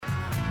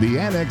The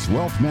Annex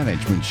Wealth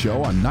Management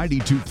Show on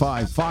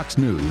 92.5 Fox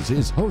News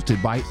is hosted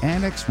by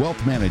Annex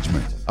Wealth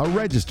Management, a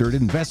registered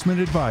investment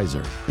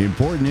advisor.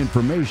 Important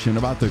information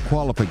about the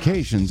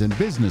qualifications and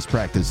business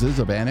practices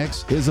of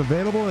Annex is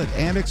available at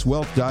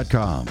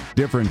annexwealth.com.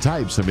 Different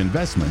types of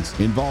investments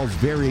involves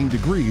varying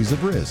degrees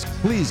of risk.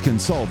 Please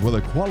consult with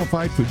a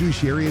qualified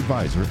fiduciary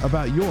advisor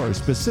about your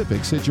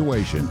specific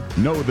situation.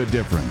 Know the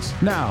difference.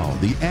 Now,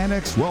 the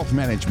Annex Wealth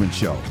Management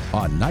Show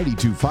on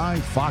 92.5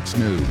 Fox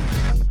News.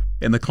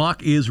 And the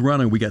clock is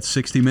running. We got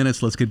 60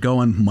 minutes. Let's get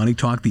going. Money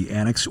Talk, the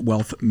Annex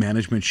Wealth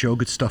Management Show.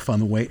 Good stuff on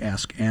the way.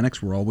 Ask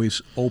Annex. We're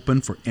always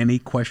open for any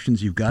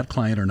questions you've got,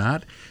 client or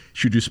not.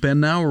 Should you spend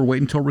now or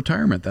wait until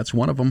retirement? That's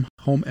one of them.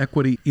 Home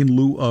equity in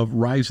lieu of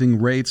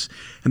rising rates.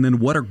 And then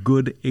what are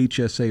good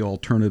HSA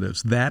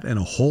alternatives? That and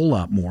a whole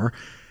lot more.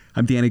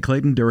 I'm Danny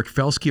Clayton. Derek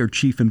Felsky, our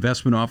Chief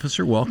Investment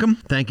Officer. Welcome.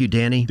 Thank you,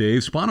 Danny.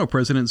 Dave Spano,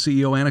 President and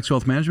CEO, Annex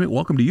Wealth Management.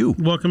 Welcome to you.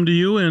 Welcome to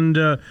you,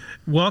 and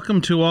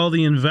welcome to all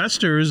the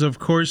investors. Of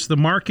course, the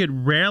market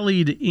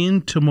rallied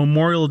into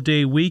Memorial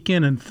Day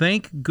weekend, and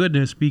thank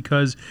goodness,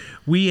 because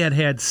we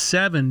had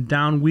 7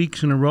 down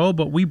weeks in a row,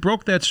 but we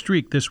broke that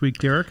streak this week,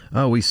 Derek.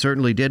 Oh, we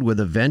certainly did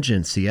with a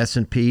vengeance. The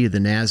S&P, the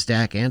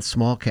NASDAQ, and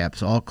small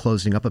caps all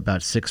closing up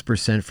about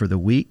 6% for the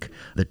week.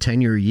 The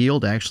 10-year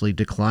yield actually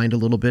declined a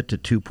little bit to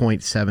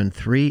 2.73,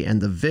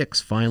 and the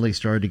VIX finally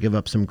started to give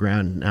up some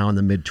ground now in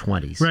the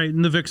mid-20s. Right,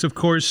 and the VIX, of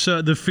course,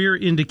 the fear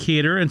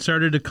indicator, and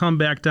started to come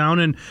back down.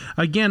 And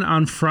again,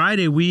 on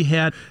Friday, we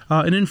had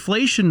an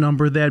inflation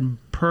number that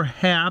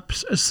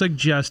perhaps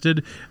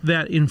suggested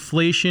that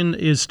inflation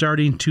is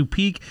starting to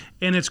peak,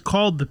 and it's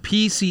called the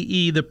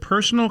PCE, the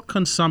Personal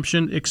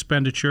Consumption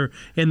Expenditure,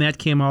 and that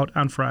came out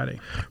on Friday.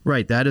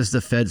 Right, that is the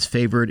Fed's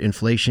favorite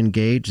inflation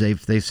gauge.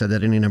 They've said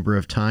that any number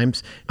of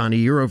times. On a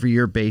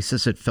year-over-year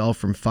basis, it fell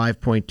from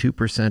 5.2%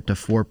 to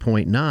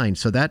 4.9%.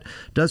 So that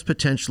does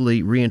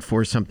potentially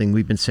reinforce something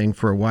we've been saying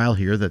for a while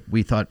here, that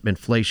we thought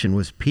inflation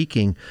was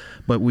peaking,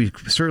 but we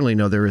certainly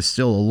know there is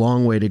still a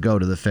long way to go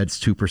to the Fed's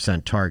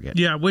 2% target.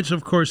 Yeah, which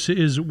of course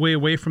is way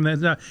away from that.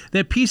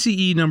 That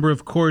PCE number,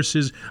 of course,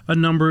 is a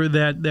number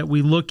that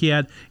we look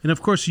at, and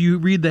of course you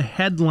read the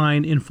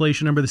headline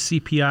inflation number, the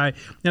CPI,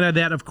 and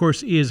that of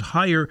course is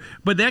higher,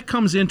 but that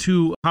comes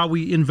into how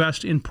we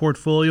invest in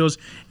portfolios,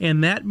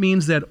 and that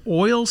means that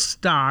oil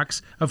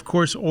stocks, of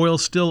course oil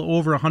still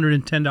over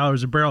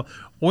 $110 a barrel,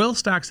 oil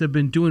stocks have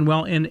been doing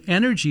well, and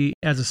energy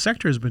as a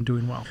sector has been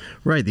doing well.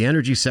 Right. The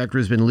energy sector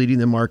has been leading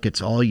the markets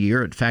all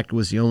year. In fact, it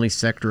was the only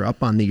sector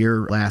up on the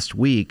year last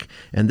week.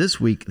 And this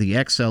week, the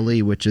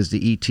XLE, which is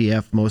the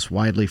ETF most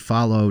widely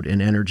followed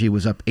in energy,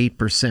 was up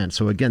 8%.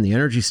 So again, the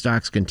energy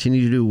stocks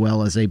continue to do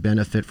well as they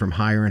benefit from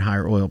higher and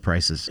higher oil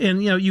prices.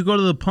 And, you go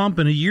to the pump,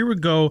 and a year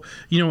ago,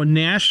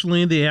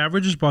 nationally, the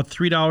average is about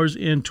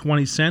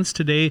 $3.20.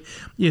 Today,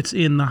 it's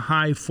in the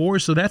high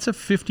fours. So that's a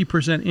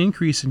 50%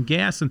 increase in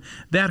gas, and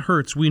that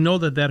hurts. We know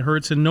that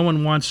hurts, and no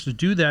one wants to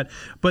do that.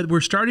 But we're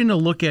starting to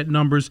look at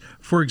numbers,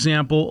 for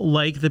example,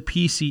 like the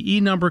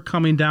PCE number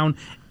coming down,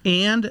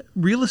 and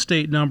real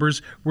estate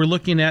numbers we're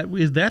looking at,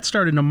 is that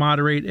starting to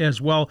moderate as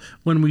well,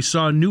 when we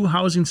saw new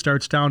housing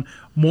starts down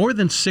more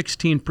than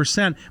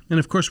 16%. And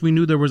of course, we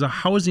knew there was a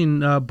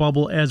housing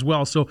bubble as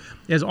well. So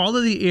as all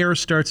of the air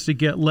starts to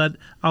get let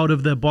out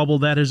of the bubble,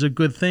 that is a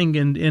good thing.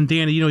 And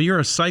Danny, you're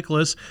a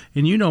cyclist,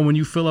 and when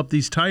you fill up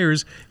these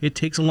tires, it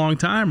takes a long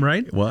time,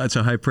 right? Well, it's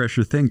a high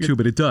pressure thing too,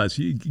 but it does.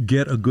 You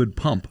get a good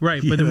pump.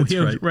 Right. Yeah, but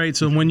that's right.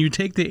 So when you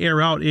take the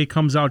air out, it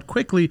comes out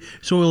quickly.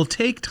 So it'll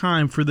take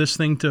time for this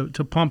thing to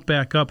pump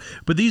back up.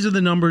 But these are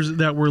the numbers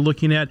that we're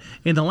looking at.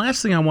 And the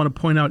last thing I want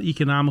to point out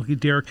economically,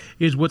 Derek,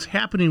 is what's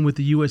happening with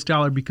the U.S.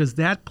 dollar, because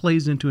that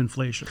plays into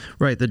inflation.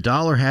 Right. The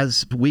dollar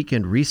has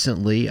weakened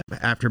recently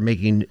after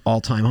making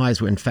all-time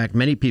highs. In fact,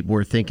 many people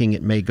were thinking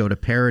it may go to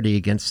parity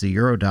against the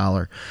euro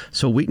dollar.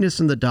 So weakness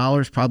in the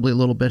dollar is probably a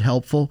little bit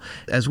helpful,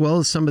 as well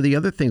as some of the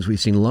other things we've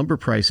seen. Lumber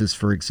prices,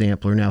 for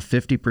example, are now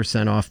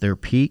 50% off their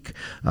peak.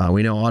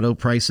 We know auto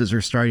prices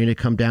are starting to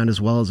come down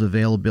as well as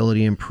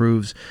availability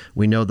improves.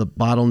 We know the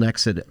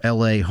bottlenecks at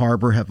LA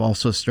Harbor have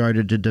also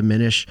started to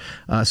diminish.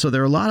 So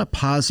there are a lot of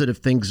positive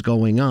things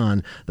going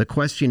on. The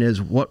question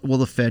is, what will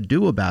the Fed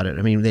do about it?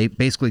 I mean, they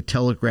basically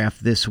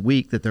telegraphed this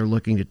week that they're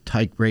looking to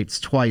hike rates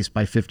twice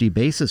by 50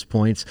 basis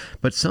points,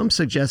 but some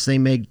suggest they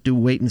may do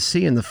wait and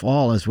see in the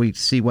fall as we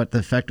see what the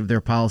effect of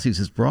their policies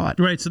has brought.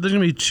 Right. So there's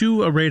going to be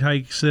 2 rate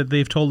hikes that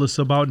they've told us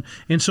about.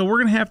 And so we're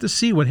going to have to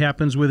see what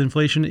happens with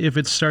inflation if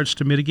it starts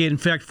to mitigate. In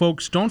fact,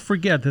 folks, don't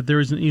forget that there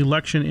is an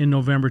election in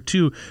November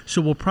too.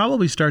 So we'll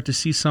probably start to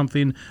see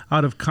something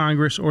out of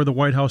Congress or the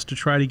White House to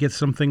try to get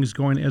some things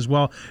going as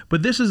well.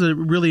 But this is a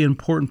really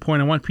important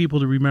point. I want people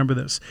to remember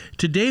this.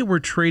 Today we're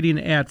trading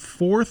at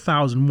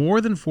 4,000,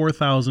 more than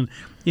 4,000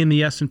 in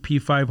the S&P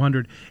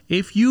 500.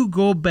 If you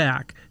go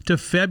back to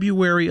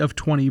February of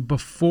 20,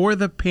 before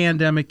the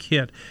pandemic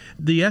hit,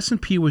 the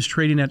S&P was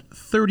trading at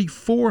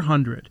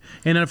 3,400.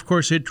 And then, of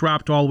course, it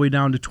dropped all the way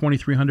down to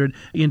 2,300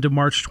 into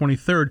March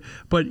 23rd.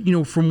 But,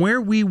 from where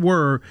we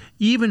were,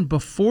 even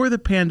before the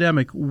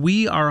pandemic,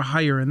 we are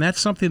higher. And that's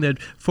something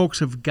that folks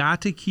have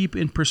got to keep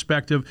in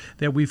perspective,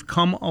 that we've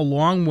come a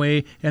long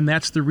way. And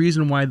that's the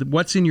reason why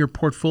what's in your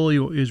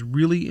portfolio is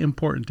really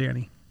important,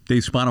 Danny.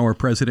 Dave Spano, our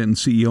president and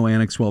CEO,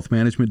 Annex Wealth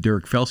Management.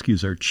 Derek Felsky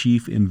is our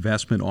chief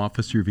investment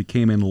officer. If you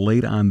came in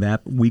late on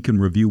that, Week in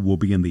Review will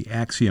be in the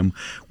Axiom,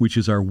 which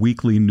is our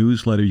weekly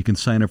newsletter. You can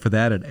sign up for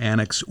that at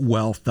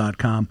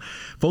annexwealth.com.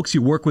 Folks,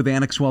 you work with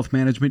Annex Wealth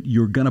Management,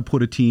 you're going to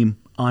put a team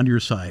on your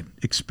side.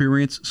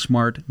 Experienced,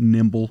 smart,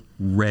 nimble,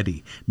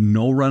 ready.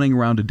 No running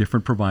around to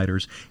different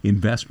providers.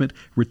 Investment,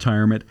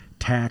 retirement,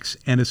 tax,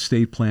 and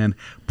estate plan.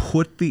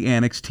 Put the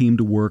Annex team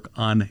to work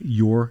on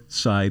your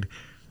side.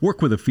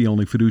 Work with a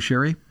fee-only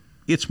fiduciary.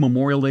 It's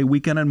Memorial Day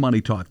weekend on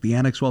Money Talk, the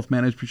Annex Wealth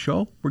Management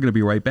Show. We're going to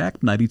be right back,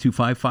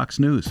 92.5 Fox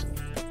News.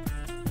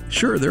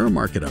 Sure, there are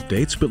market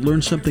updates, but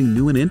learn something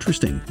new and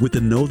interesting with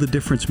the Know the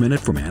Difference Minute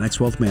from Annex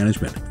Wealth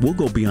Management. We'll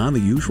go beyond the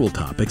usual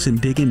topics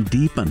and dig in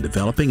deep on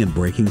developing and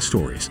breaking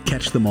stories.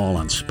 Catch them all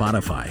on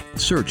Spotify.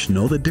 Search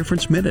Know the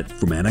Difference Minute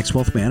from Annex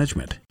Wealth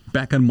Management.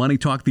 Back on Money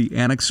Talk, the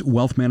Annex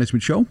Wealth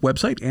Management Show.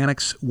 Website,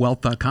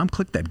 annexwealth.com.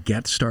 Click that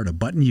Get Started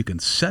button. You can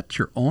set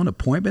your own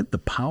appointment. The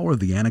power of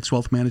the Annex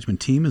Wealth Management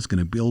team is going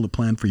to build a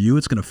plan for you.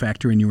 It's going to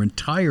factor in your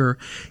entire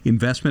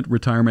investment,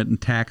 retirement,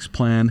 and tax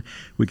plan.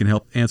 We can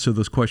help answer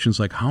those questions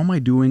like, how am I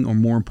doing? Or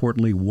more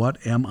importantly,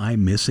 what am I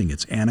missing?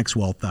 It's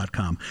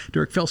annexwealth.com.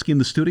 Derek Felsky in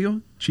the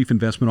studio. Chief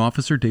Investment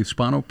Officer, Dave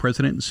Spano,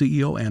 President and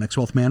CEO, Annex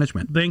Wealth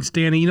Management. Thanks,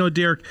 Danny.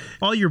 Derek,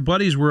 all your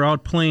buddies were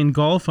out playing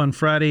golf on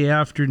Friday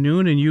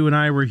afternoon, and you and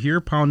I were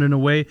here pounding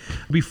away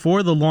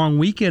before the long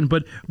weekend.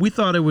 But we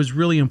thought it was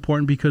really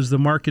important because the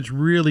markets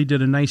really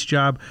did a nice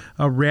job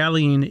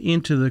rallying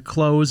into the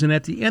close. And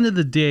at the end of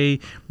the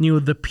day,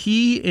 the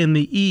P and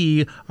the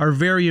E are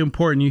very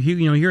important.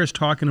 You hear us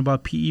talking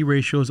about PE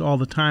ratios all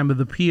the time, but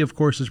the P, of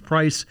course, is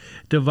price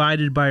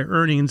divided by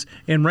earnings.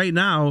 And right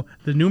now,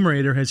 the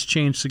numerator has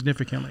changed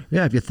significantly.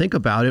 Yeah, if you think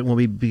about it, when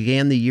we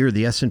began the year,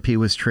 the S&P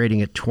was trading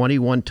at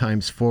 21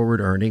 times forward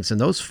earnings, and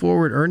those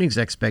forward earnings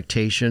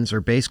expectations are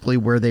basically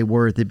where they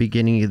were at the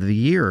beginning of the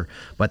year.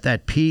 But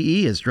that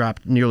PE has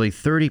dropped nearly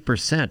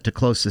 30% to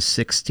close to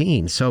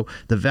 16. So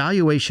the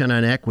valuation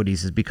on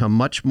equities has become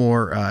much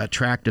more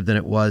attractive than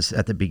it was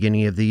at the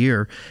beginning of the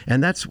year.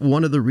 And that's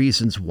one of the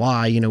reasons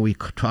why, we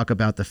talk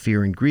about the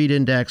Fear and Greed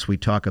Index, we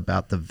talk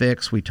about the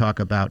VIX, we talk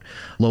about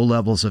low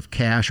levels of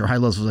cash or high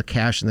levels of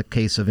cash in the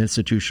case of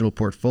institutional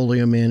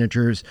portfolio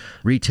managers,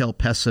 retail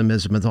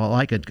pessimism, and the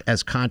like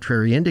as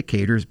contrary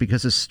indicators,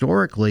 because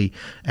historically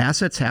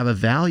assets have a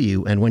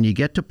value. And when you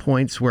get to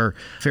points where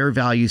fair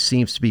value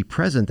seems to be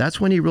present, that's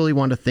when you really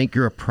want to think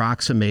you're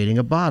approximating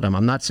a bottom.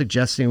 I'm not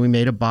suggesting we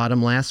made a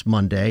bottom last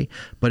Monday,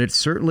 but it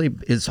certainly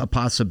is a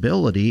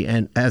possibility.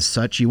 And as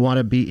such, you want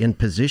to be in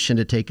position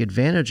to take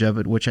advantage of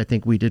it, which I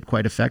think we did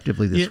quite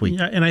effectively this week.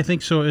 Yeah, and I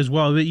think so as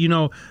well. But,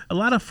 a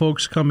lot of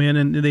folks come in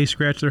and they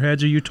scratch their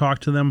heads, or you talk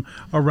to them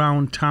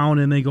around town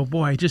and they go,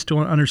 boy, I just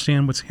don't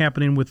understand what's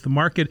happening with the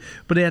market.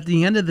 But at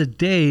the end of the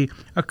day,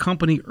 a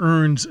company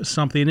earns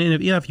something. And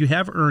if you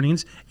have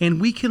earnings,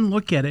 and we can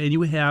look at it, and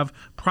you have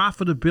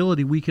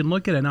profitability, we can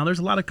look at it. Now, there's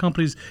a lot of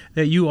companies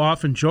that you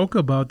often joke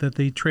about that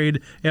they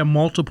trade at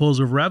multiples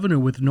of revenue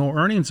with no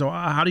earnings. So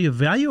how do you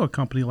value a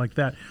company like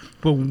that?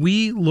 But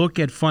we look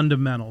at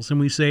fundamentals and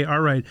we say,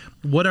 all right,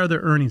 what are the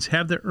earnings?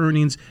 Have the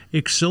earnings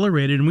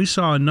accelerated? And we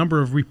saw a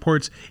number of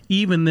reports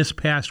even this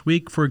past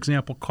week. For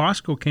example,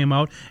 Costco came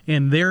out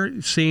and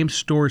their same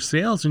store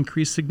sales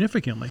increased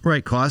significantly.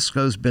 Right.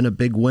 Costco's been a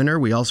big winner.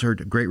 We also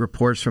heard great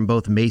reports from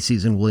both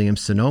Macy's and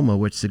Williams-Sonoma,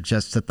 which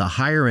suggests that the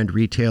higher end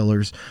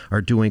retailers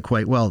are doing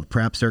quite well.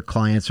 Perhaps their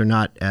clients are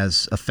not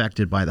as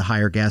affected by the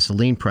higher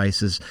gasoline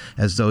prices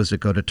as those that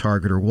go to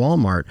Target or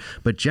Walmart.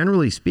 But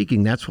generally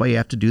speaking, that's why you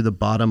have to do the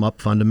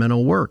bottom-up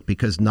fundamental work,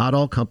 because not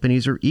all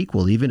companies are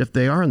equal, even if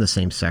they are in the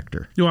same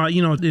sector. Well,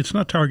 it's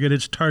not Target,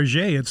 it's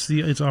Target.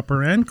 It's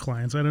upper end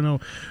clients. I don't know.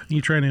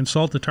 You trying to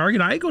insult the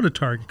Target? I go to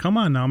Target. Come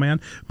on now,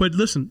 man. But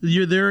listen,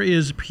 there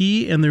is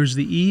P and there's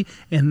the E,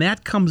 and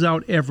that comes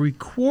out every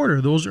quarter,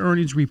 those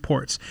earnings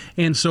reports.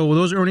 And so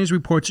those earnings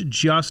reports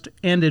just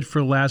ended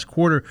for last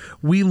quarter.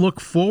 We look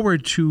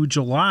forward to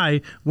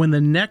July when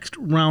the next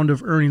round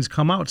of earnings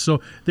come out.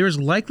 So there's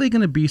likely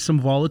going to be some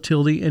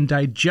volatility and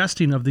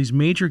digesting of these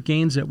major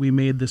gains that we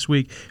made this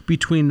week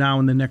between now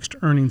and the next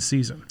earnings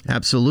season.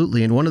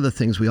 Absolutely. And one of the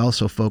things we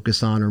also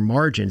focus on are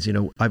margins.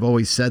 I've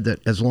always said that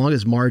as long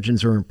as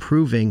margins are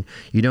improving,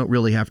 you don't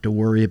really have to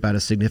worry about a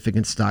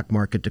significant stock market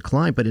market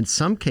decline. But in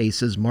some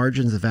cases,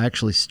 margins have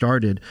actually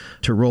started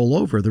to roll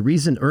over. The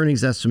reason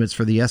earnings estimates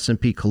for the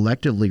S&P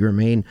collectively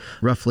remain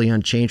roughly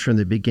unchanged from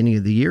the beginning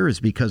of the year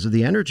is because of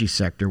the energy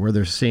sector, where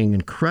they're seeing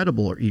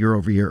incredible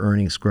year-over-year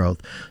earnings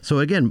growth. So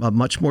again, a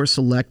much more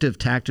selective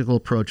tactical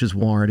approach is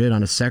warranted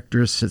on a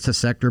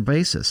sector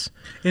basis.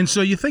 And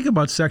so you think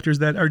about sectors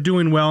that are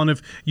doing well, and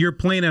if you're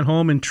playing at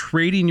home and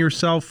trading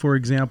yourself, for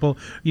example,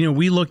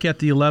 we look at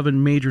the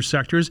 11 major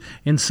sectors,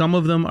 and some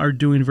of them are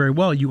doing very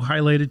well. You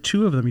highlighted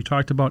two of them. You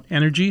talked about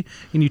energy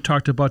and you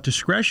talked about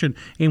discretion.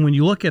 And when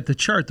you look at the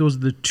chart, those are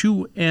the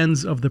two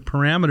ends of the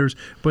parameters,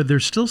 but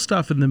there's still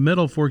stuff in the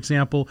middle. For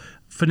example,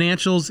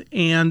 financials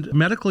and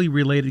medically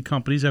related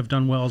companies have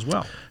done well as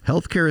well.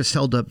 Healthcare has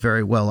held up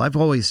very well. I've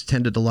always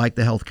tended to like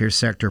the healthcare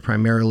sector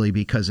primarily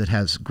because it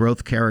has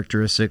growth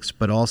characteristics,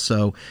 but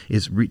also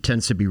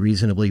tends to be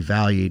reasonably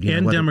valued.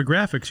 And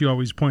demographics, you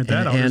always point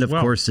that out as well. And of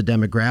course, the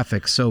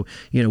demographics. So,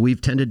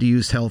 we've tended to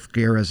use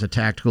healthcare as a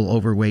tactical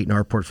overweight in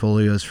our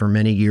portfolios for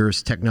many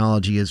years,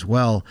 technology as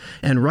well.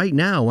 And right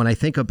now, when I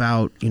think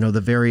about,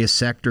 the various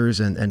sectors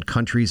and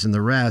countries and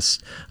the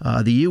rest,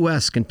 the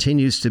U.S.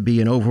 continues to be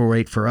an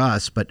overweight for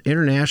us. But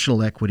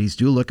international equities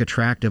do look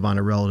attractive on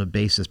a relative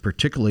basis,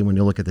 particularly when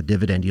you look at the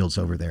dividend yields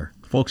over there.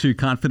 Folks, are you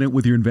confident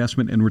with your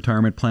investment and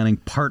retirement planning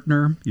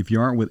partner? If you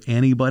aren't with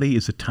anybody,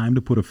 is it time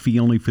to put a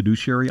fee-only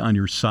fiduciary on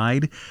your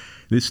side?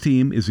 This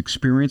team is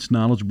experienced,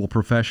 knowledgeable,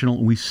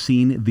 professional. We've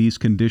seen these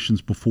conditions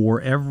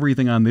before.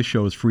 Everything on this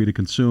show is free to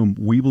consume.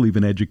 We believe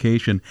in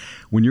education.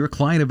 When you're a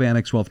client of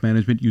Annex Wealth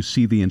Management, you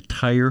see the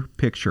entire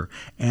picture.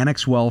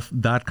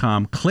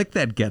 AnnexWealth.com. Click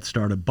that Get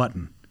Started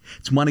button.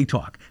 It's Money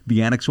Talk,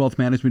 the Annex Wealth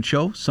Management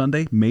Show,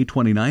 Sunday, May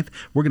 29th.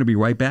 We're going to be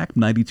right back,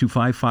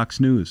 92.5 Fox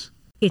News.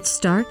 It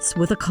starts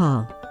with a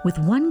call. With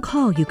one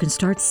call, you can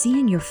start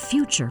seeing your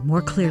future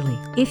more clearly.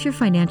 If your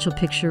financial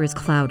picture is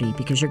cloudy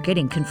because you're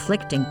getting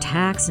conflicting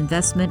tax,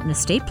 investment, and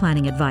estate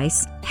planning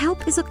advice,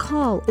 help is a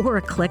call or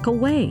a click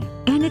away.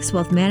 Annex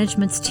Wealth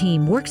Management's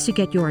team works to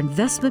get your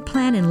investment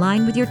plan in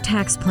line with your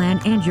tax plan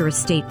and your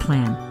estate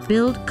plan.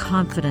 Build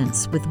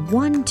confidence with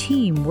one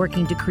team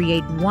working to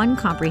create one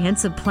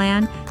comprehensive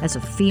plan as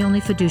a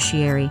fee-only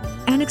fiduciary.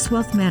 Annex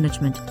Wealth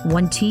Management.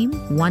 One team,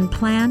 one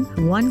plan,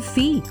 one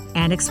fee.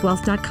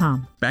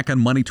 AnnexWealth.com. Back on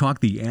Money Talk,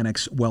 the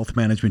Annex Wealth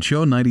Management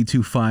Show,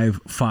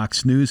 92.5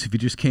 Fox News. If you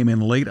just came in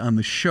late on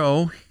the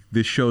show,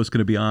 this show is going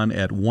to be on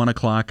at 1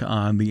 o'clock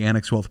on the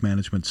Annex Wealth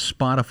Management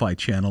Spotify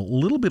channel. A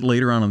little bit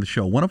later on in the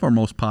show, one of our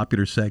most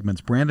popular segments,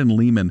 Brandon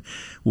Lehman,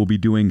 will be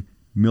doing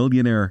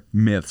Millionaire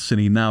Myths, and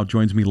he now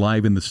joins me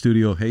live in the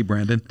studio. Hey,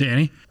 Brandon.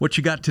 Danny. What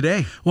you got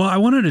today? Well, I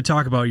wanted to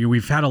talk about you.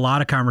 We've had a lot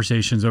of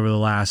conversations over the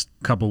last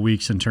couple of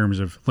weeks in terms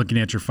of looking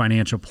at your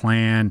financial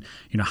plan,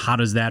 how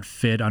does that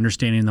fit,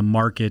 understanding the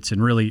markets,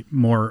 and really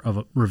more of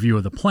a review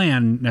of the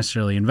plan,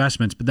 necessarily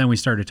investments. But then we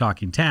started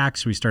talking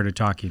tax, we started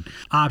talking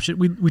option.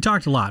 We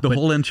talked a lot. The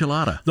whole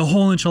enchilada. The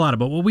whole enchilada.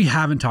 But what we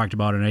haven't talked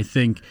about, and I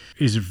think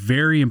is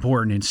very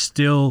important and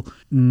still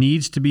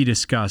needs to be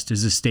discussed,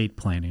 is estate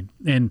planning.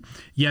 And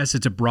yes,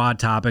 it's a broad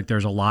topic.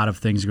 There's a lot of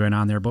things going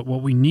on there. But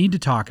what we need to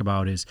talk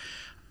about is,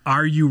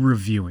 are you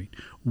reviewing?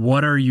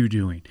 What are you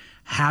doing?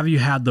 Have you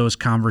had those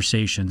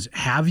conversations?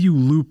 Have you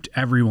looped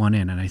everyone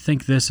in? And I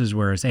think this is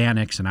where it's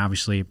Annex, and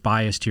obviously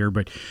biased here,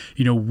 but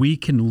we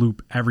can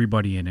loop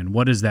everybody in. And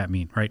what does that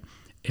mean, right?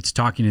 It's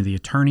talking to the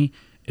attorney.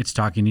 It's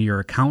talking to your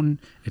accountant.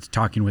 It's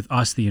talking with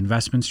us, the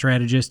investment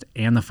strategist,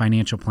 and the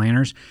financial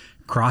planners,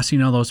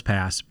 crossing all those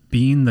paths,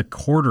 being the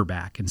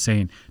quarterback and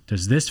saying,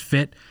 does this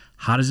fit?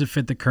 How does it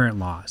fit the current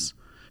laws?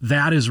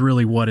 That is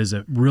really what is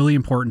a really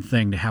important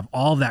thing, to have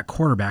all of that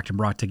quarterbacked and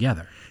brought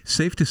together.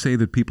 Safe to say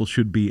that people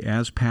should be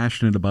as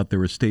passionate about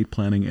their estate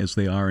planning as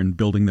they are in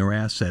building their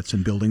assets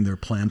and building their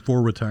plan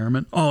for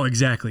retirement? Oh,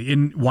 exactly.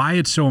 And why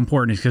it's so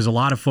important is because a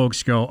lot of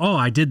folks go, oh,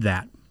 I did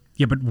that.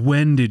 Yeah, but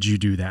when did you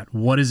do that?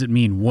 What does it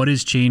mean? What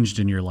has changed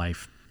in your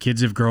life?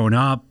 Kids have grown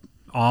up.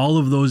 All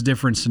of those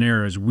different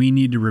scenarios we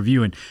need to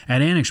review. And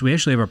at Annex, we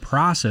actually have a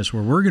process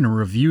where we're going to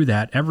review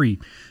that every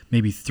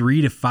maybe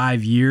 3 to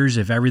 5 years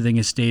if everything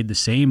has stayed the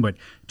same. But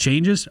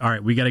changes, all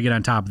right, we got to get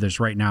on top of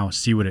this right now,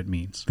 see what it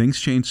means. Things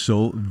change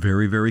so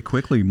very, very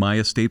quickly. My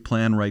estate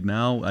plan right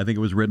now, I think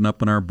it was written up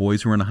when our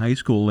boys were in high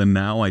school, and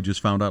now I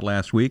just found out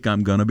last week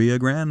I'm going to be a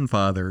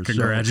grandfather.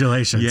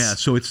 Congratulations.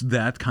 So it's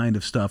that kind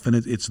of stuff, and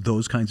it's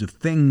those kinds of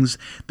things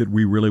that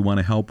we really want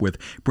to help with.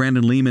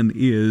 Brandon Lehman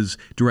is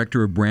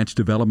Director of Branch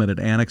Development at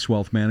Annex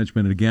Wealth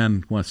Management. And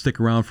again, want to stick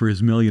around for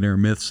his Millionaire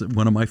Myths,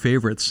 one of my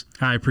favorites.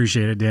 I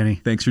appreciate it, Danny.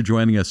 Thanks for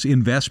joining us.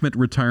 Investment,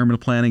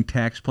 retirement planning,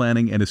 tax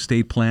planning, and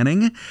estate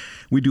planning.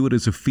 We do it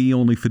as a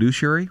fee-only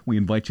fiduciary. We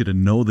invite you to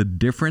know the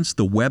difference.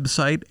 The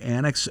website,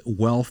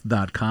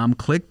 AnnexWealth.com.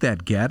 Click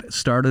that Get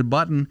Started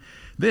button.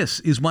 This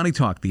is Money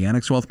Talk, the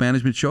Annex Wealth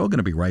Management Show. Going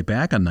to be right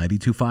back on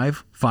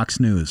 92.5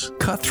 Fox News.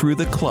 Cut through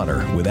the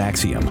clutter with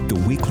Axiom, the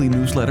weekly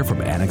newsletter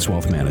from Annex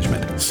Wealth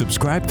Management.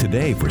 Subscribe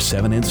today for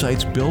 7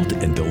 insights built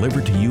and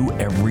delivered to you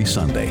every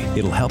Sunday.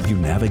 It'll help you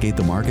navigate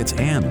the markets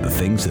and the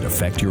things that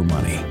affect your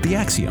money. The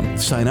Axiom.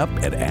 Sign up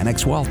at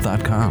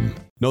annexwealth.com.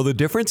 Know the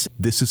difference?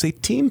 This is a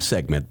team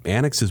segment.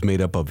 Annex is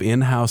made up of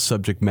in-house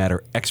subject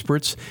matter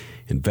experts,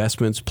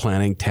 investments,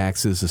 planning,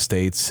 taxes,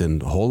 estates,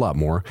 and a whole lot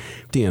more.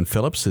 Deanne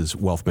Phillips is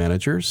wealth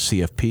manager,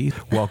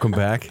 CFP. Welcome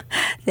back.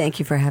 Thank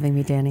you for having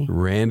me, Danny.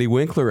 Randy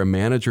Winkler, a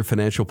manager,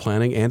 financial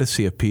planning, and a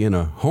CFP, and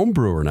a home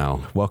brewer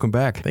now. Welcome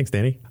back. Thanks,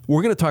 Danny.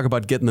 We're going to talk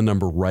about getting the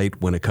number right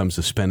when it comes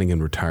to spending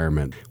in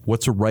retirement.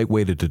 What's a right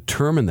way to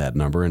determine that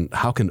number, and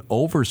how can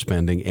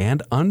overspending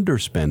and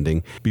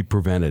underspending be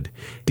prevented?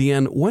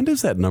 Deanne, when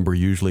does that number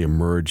usually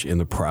emerge in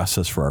the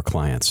process for our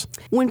clients?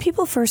 When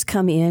people first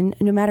come in,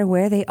 no matter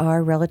where they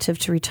are relative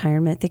to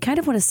retirement, they kind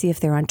of want to see if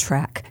they're on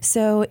track.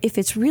 So if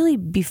it's really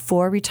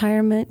before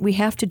retirement, we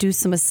have to do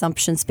some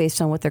assumptions based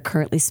on what they're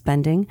currently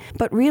spending.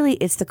 But really,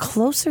 it's the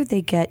closer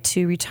they get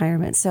to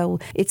retirement. So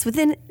it's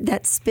within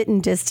that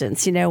spitting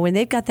distance, when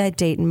they've got that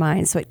date in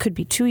mind. So it could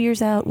be 2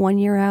 years out, 1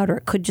 year out, or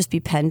it could just be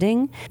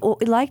pending. What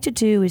we like to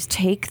do is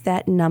take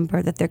that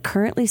number that they're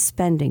currently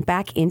spending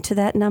back into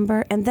that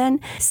number and then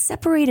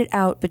separate it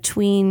out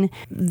between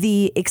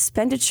the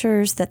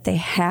expenditures that they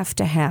have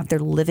to have, their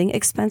living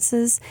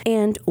expenses,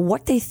 and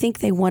what they think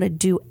they want to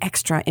do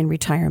extra in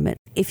retirement.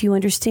 If you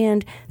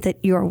understand that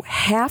your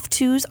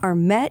have-tos are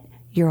met,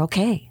 you're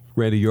okay.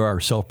 Randy, you're our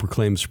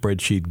self-proclaimed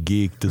spreadsheet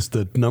geek. Does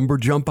the number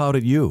jump out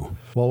at you?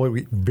 Well, what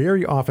we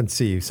very often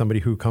see, somebody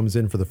who comes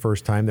in for the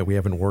first time that we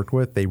haven't worked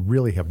with, they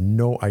really have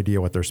no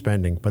idea what they're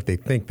spending, but they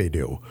think they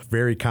do.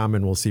 Very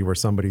common, we'll see where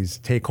somebody's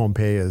take-home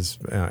pay is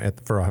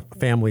for a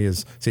family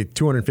is, say,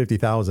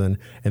 $250,000,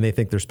 and they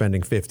think they're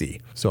spending $50,000.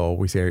 So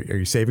we say, are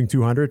you saving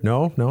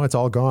 $200,000? No, it's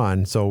all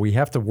gone. So we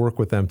have to work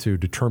with them to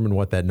determine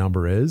what that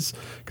number is,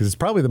 because it's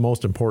probably the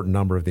most important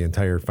number of the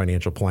entire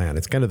financial plan.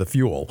 It's kind of the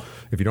fuel.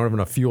 If you don't have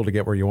enough fuel to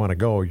get where you want to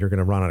go, you're going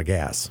to run out of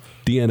gas.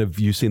 Deanne, have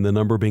you seen the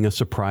number being a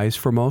surprise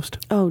for most?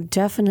 Oh,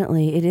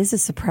 definitely. It is a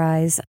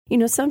surprise.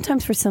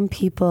 Sometimes for some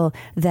people,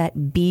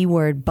 that B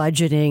word,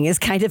 budgeting, is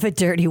kind of a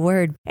dirty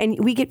word.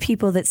 And we get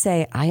people that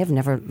say, I have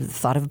never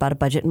thought about a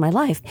budget in my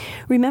life.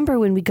 Remember,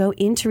 when we go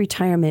into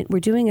retirement, we're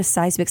doing a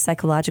seismic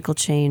psychological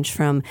change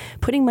from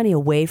putting money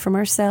away from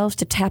ourselves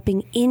to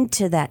tapping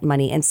into that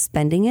money and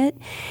spending it.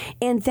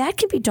 And that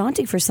can be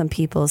daunting for some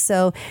people.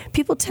 So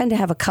people tend to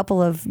have a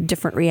couple of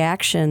different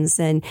reactions.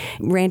 And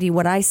Randy,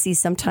 what I see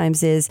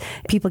sometimes is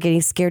people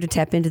getting scared to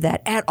tap into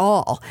that at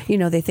all.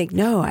 They think,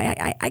 no,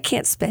 I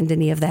can't spend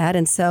any of that.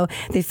 And so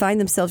they find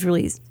themselves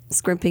really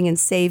scrimping and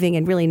saving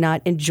and really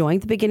not enjoying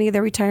the beginning of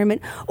their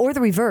retirement, or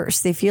the reverse.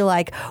 They feel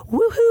like,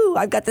 woohoo,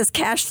 I've got this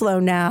cash flow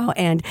now.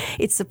 And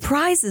it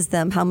surprises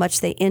them how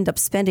much they end up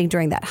spending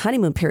during that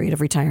honeymoon period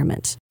of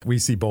retirement. We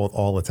see both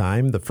all the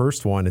time. The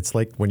first one, it's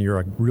like when you're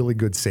a really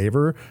good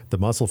saver, the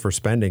muscle for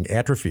spending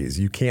atrophies.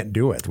 You can't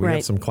do it. We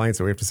have some clients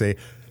that we have to say,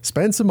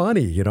 spend some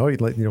money.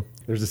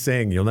 There's a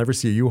saying, you'll never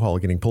see a U-Haul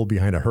getting pulled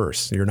behind a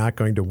hearse. You're not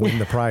going to win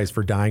the prize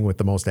for dying with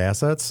the most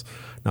assets.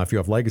 Now, if you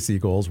have legacy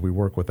goals, we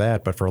work with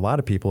that. But for a lot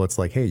of people, it's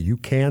like, hey, you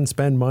can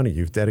spend money.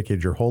 You've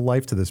dedicated your whole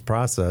life to this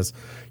process.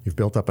 You've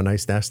built up a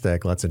nice nest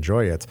egg. Let's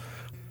enjoy it.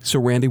 So,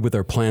 Randy, with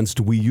our plans,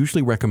 do we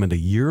usually recommend a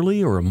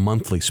yearly or a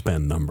monthly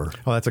spend number?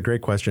 Oh, that's a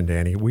great question,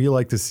 Danny. We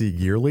like to see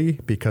yearly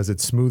because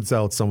it smooths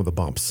out some of the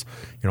bumps.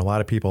 A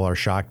lot of people are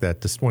shocked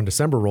that when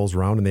December rolls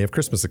around and they have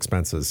Christmas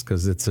expenses,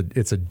 because it's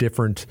a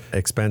different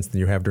expense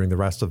than you have during the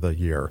rest of the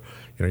year.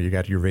 You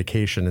got your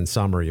vacation in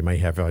summer. You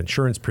might have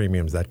insurance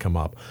premiums that come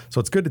up. So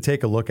it's good to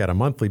take a look at a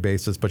monthly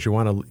basis, but you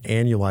want to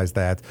annualize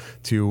that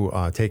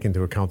to take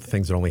into account the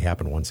things that only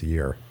happen once a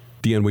year.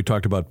 Deanne, we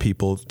talked about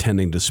people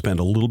tending to spend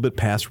a little bit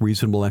past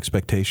reasonable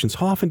expectations.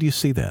 How often do you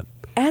see that?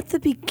 At the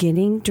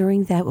beginning,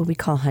 during that what we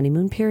call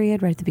honeymoon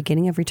period, right at the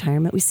beginning of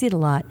retirement, we see it a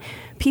lot.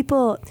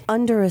 People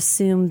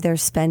underassume their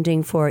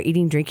spending for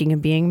eating, drinking,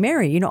 and being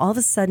merry. All of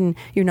a sudden,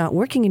 you're not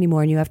working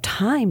anymore and you have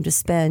time to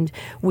spend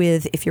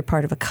with, if you're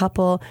part of a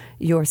couple,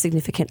 your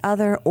significant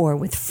other, or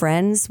with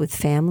friends, with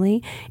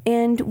family.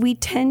 And we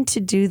tend to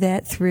do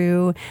that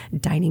through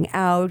dining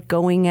out,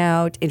 going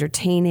out,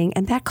 entertaining,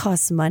 and that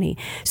costs money.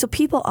 So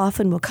people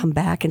often will come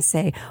back and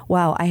say,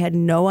 wow, I had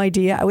no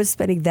idea I was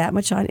spending that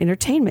much on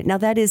entertainment. Now,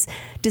 that is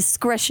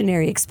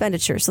discretionary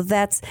expenditure. So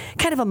that's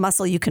kind of a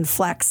muscle you can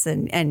flex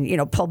and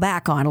pull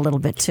back on a little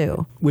bit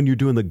too. When you're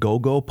doing the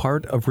go-go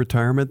part of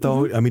retirement,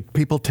 though, I mean,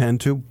 people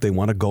they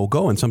want to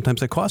go-go, and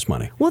sometimes it costs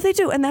money. Well, they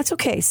do, and that's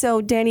okay.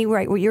 So, Danny,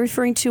 right, what you're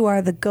referring to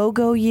are the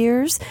go-go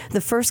years,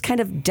 the first kind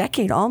of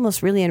decade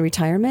almost really in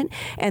retirement,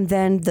 and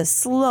then the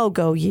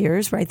slow-go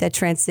years, right, that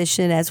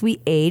transition as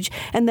we age,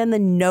 and then the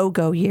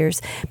no-go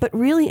years. But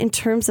really, in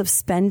terms of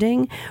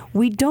spending,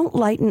 we don't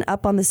lighten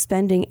up on the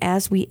spending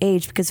as we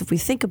age, because if we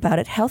think about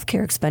it,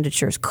 healthcare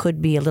expenditures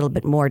could be a little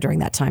bit more during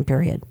that time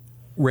period.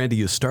 Randy,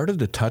 you started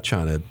to touch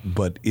on it,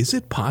 but is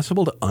it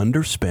possible to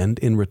underspend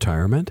in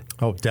retirement?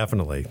 Oh,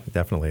 definitely.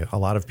 Definitely. A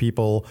lot of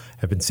people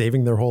have been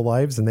saving their whole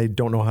lives and they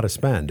don't know how to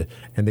spend,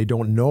 and they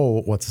don't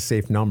know what's a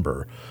safe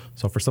number.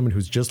 So for someone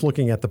who's just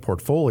looking at the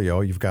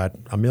portfolio, you've got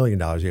 $1 million,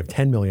 you have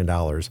 $10 million.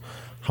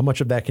 How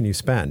much of that can you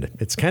spend?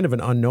 It's kind of an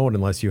unknown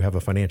unless you have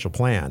a financial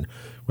plan.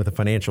 With a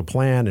financial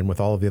plan and with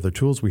all of the other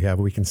tools we have,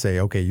 we can say,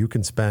 okay, you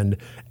can spend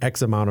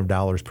X amount of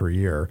dollars per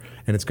year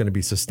and it's going to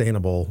be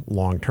sustainable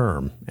long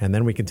term. And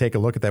then we can take a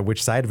look at that.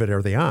 Which side of it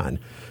are they on?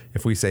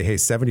 If we say, hey,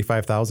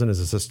 75,000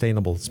 is a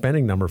sustainable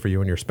spending number for you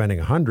and you're spending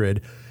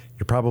 100,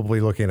 you're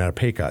probably looking at a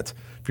pay cut.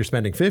 If you're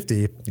spending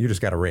 50, you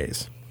just got a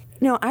raise.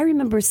 I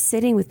remember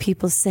sitting with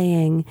people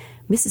saying,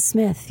 Mrs.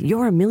 Smith,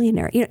 you're a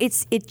millionaire.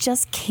 It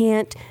just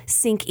can't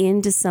sink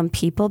into some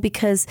people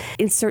because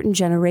in certain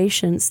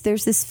generations,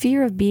 there's this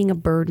fear of being a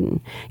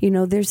burden.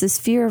 There's this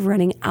fear of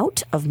running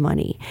out of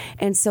money.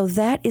 And so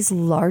that is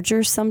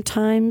larger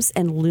sometimes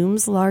and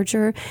looms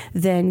larger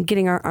than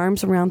getting our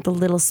arms around the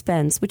little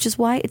spends, which is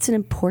why it's an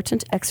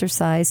important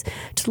exercise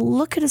to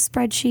look at a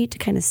spreadsheet, to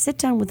kind of sit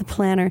down with a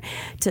planner,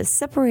 to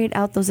separate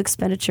out those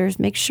expenditures,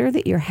 make sure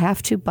that your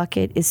have-to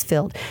bucket is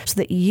filled so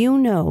that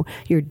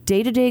your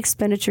day-to-day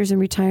expenditures in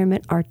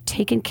retirement are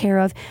taken care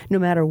of no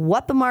matter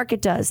what the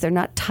market does. They're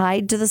not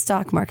tied to the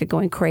stock market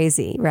going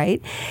crazy, right?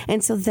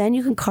 And so then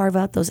you can carve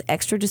out those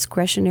extra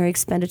discretionary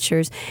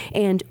expenditures,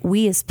 and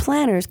we as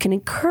planners can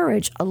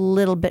encourage a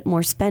little bit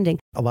more spending.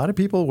 A lot of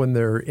people, when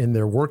they're in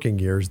their working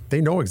years,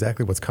 they know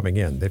exactly what's coming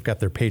in. They've got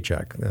their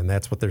paycheck, and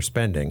that's what they're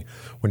spending.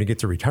 When you get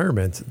to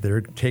retirement,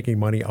 they're taking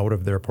money out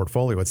of their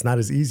portfolio. It's not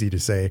as easy to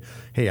say,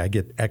 hey, I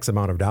get X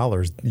amount of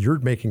dollars. You're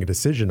making a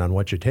decision on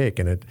what you take,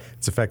 and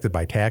it's affected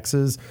by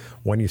taxes.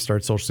 When you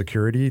start Social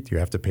Security, you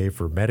have to pay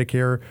for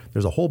Medicare.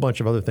 There's a whole bunch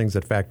of other things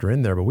that factor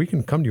in there, but we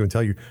can come to you and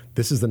tell you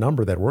this is the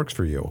number that works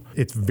for you.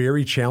 It's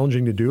very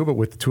challenging to do, but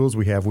with the tools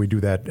we have, we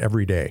do that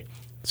every day.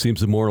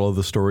 Seems the moral of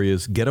the story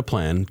is get a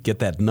plan, get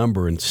that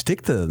number, and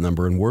stick to that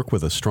number and work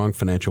with a strong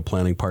financial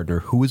planning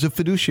partner who is a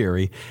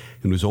fiduciary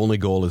and whose only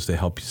goal is to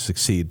help you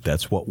succeed.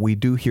 That's what we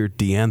do here.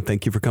 Deanne,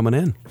 thank you for coming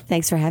in.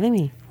 Thanks for having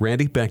me.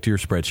 Randy, back to your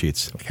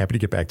spreadsheets. Happy to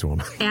get back to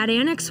them. At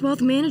Annex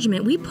Wealth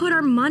Management, we put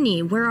our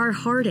money where our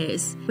heart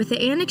is. With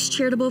the Annex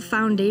Charitable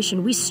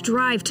Foundation, we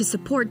strive to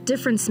support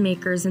difference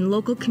makers in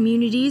local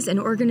communities and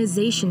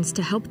organizations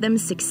to help them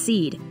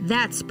succeed.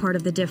 That's part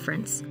of the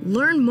difference.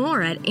 Learn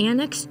more at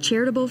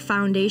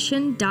annexcharitablefoundation.org.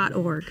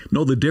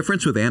 Know the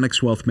difference with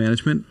Annex Wealth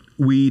Management?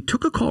 We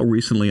took a call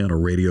recently on a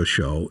radio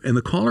show, and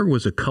the caller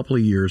was a couple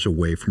of years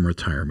away from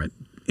retirement.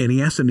 And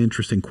he asked an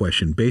interesting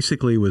question.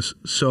 Basically was,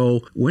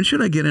 so when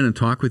should I get in and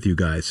talk with you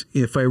guys?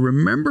 If I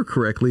remember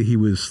correctly, he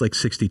was like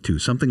 62,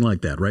 something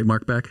like that. Right,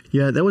 Mark Beck?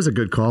 Yeah, that was a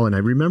good call. And I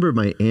remember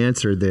my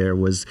answer there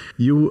was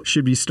you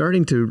should be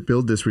starting to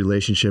build this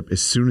relationship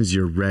as soon as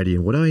you're ready.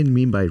 And what do I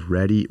mean by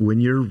ready?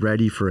 When you're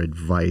ready for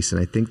advice. And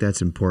I think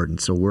that's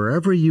important. So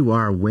wherever you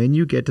are, when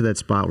you get to that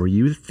spot where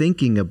you're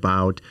thinking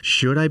about,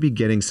 should I be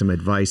getting some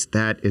advice?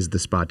 That is the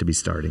spot to be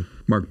starting.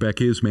 Mark Beck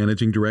is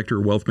Managing Director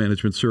of Wealth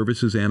Management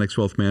Services, Annex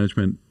Wealth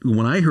Management.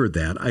 When I heard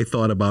that, I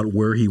thought about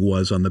where he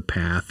was on the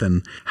path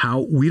and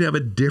how we'd have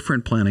a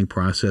different planning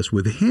process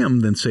with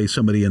him than, say,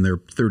 somebody in their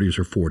 30s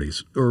or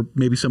 40s, or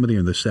maybe somebody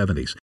in their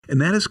 70s.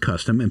 And that is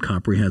custom and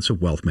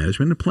comprehensive wealth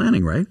management and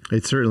planning, right?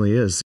 It certainly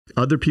is.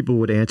 Other people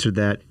would answer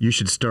that you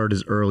should start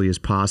as early as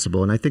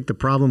possible. And I think the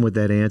problem with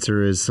that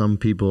answer is some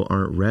people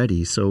aren't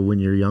ready. So when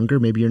you're younger,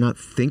 maybe you're not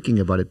thinking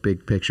about it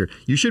big picture.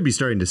 You should be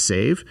starting to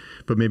save,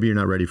 but maybe you're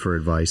not ready for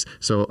advice.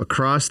 So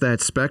across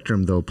that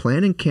spectrum, though,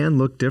 planning can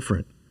look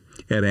different.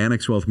 At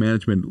Annex Wealth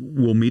Management,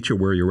 we'll meet you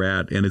where you're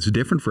at, and it's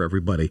different for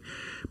everybody.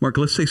 Mark,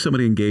 let's say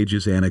somebody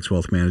engages Annex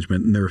Wealth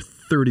Management in their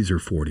 30s or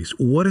 40s.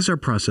 What is our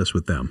process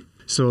with them?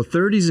 So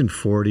 30s and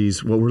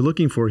 40s, what we're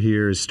looking for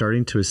here is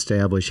starting to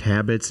establish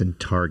habits and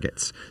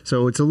targets.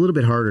 So it's a little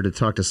bit harder to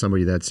talk to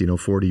somebody that's,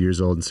 40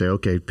 years old and say,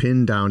 okay,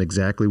 pin down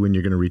exactly when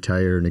you're going to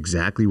retire and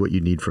exactly what you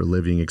need for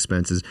living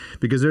expenses,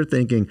 because they're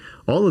thinking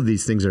all of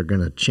these things are going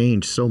to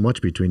change so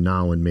much between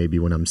now and maybe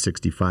when I'm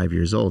 65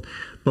 years old.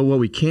 But what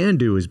we can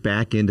do is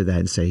back into that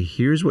and say,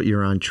 here's what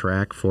you're on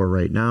track for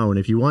right now. And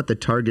if you want the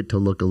target to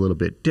look a little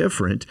bit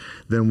different,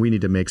 then we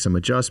need to make some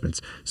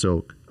adjustments.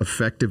 So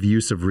effective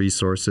use of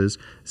resources,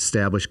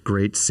 establish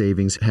great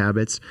savings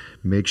habits,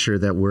 make sure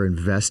that we're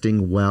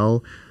investing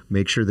well,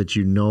 make sure that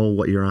you know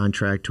what you're on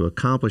track to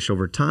accomplish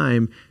over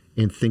time,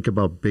 and think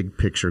about big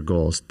picture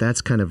goals. That's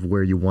kind of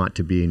where you want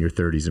to be in your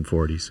 30s and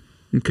 40s.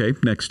 Okay,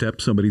 next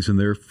step, somebody's in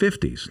their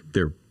 50s.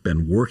 They've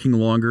been working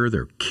longer,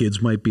 their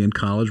kids might be in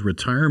college.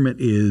 Retirement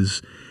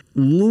is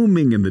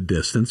looming in the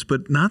distance,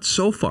 but not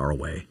so far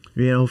away.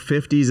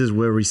 50s is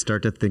where we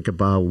start to think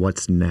about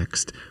what's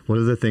next. What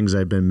are the things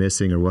I've been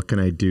missing, or what can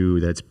I do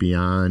that's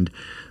beyond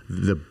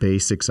the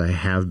basics I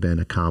have been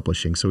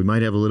accomplishing. So we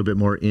might have a little bit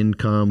more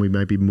income. We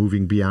might be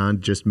moving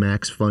beyond just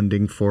max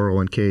funding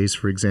 401ks,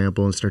 for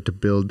example, and start to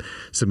build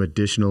some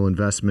additional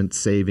investment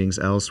savings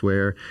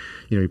elsewhere.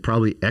 You're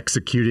probably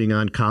executing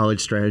on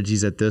college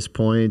strategies at this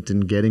point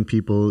and getting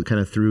people kind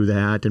of through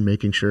that and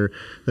making sure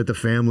that the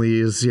family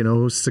is,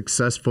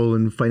 successful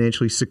and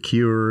financially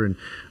secure and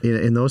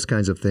those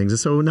kinds of things. And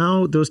so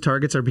now those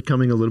targets are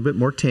becoming a little bit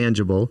more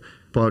tangible.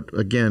 But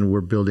again, we're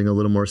building a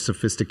little more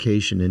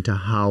sophistication into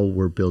how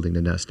we're building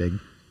the nest egg.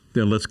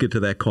 Then let's get to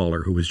that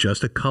caller who was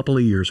just a couple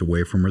of years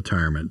away from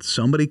retirement.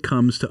 Somebody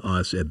comes to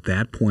us at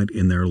that point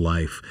in their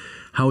life.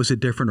 How is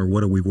it different, or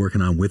what are we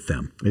working on with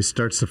them? It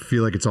starts to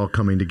feel like it's all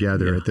coming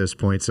together at this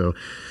point. So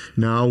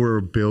now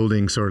we're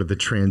building sort of the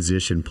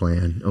transition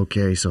plan.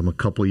 Okay, so I'm a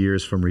couple of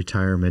years from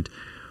retirement.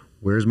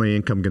 Where's my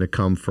income going to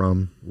come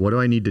from? What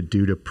do I need to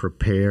do to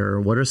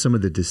prepare? What are some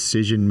of the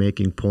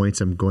decision-making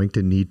points I'm going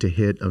to need to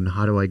hit? And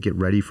how do I get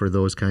ready for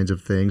those kinds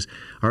of things?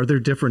 Are there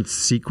different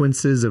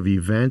sequences of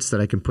events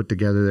that I can put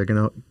together that are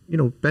going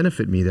to,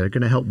 benefit me, that are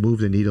going to help move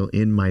the needle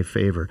in my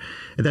favor?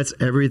 And that's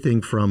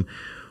everything from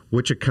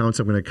which accounts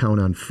I'm going to count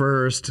on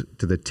first,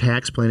 to the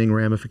tax planning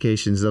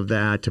ramifications of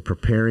that, to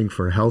preparing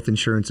for health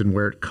insurance and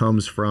where it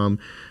comes from,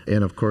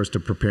 and of course to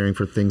preparing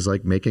for things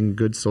like making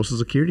good Social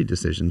Security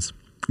decisions.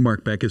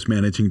 Mark Beck is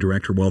Managing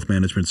Director, Wealth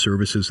Management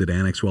Services at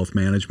Annex Wealth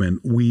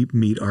Management. We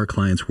meet our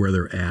clients where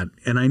they're at.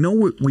 And I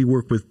know we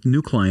work with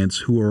new clients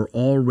who are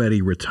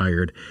already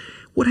retired.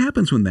 What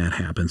happens when that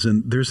happens?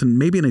 And there's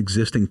maybe an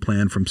existing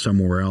plan from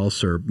somewhere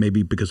else, or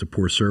maybe because of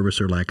poor service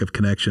or lack of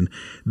connection,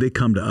 they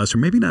come to us, or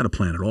maybe not a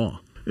plan at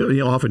all.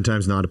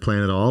 Oftentimes not a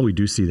plan at all. We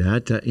do see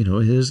that. It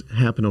has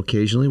happened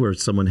occasionally where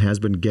someone has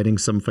been getting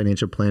some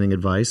financial planning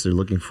advice. They're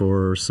looking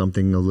for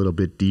something a little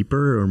bit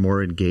deeper or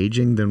more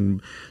engaging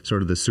than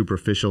sort of the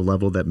superficial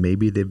level that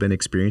maybe they've been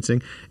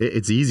experiencing.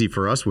 It's easy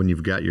for us when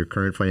you've got your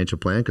current financial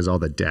plan because all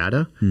the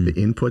data, the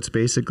inputs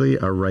basically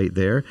are right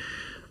there.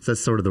 So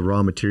that's sort of the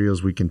raw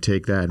materials. We can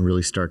take that and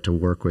really start to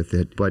work with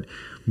it. But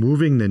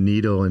moving the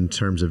needle in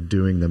terms of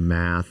doing the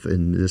math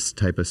in this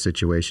type of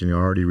situation, you're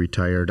already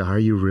retired. Are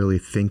you really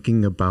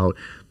thinking about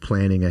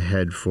planning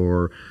ahead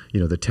for,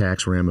 the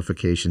tax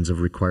ramifications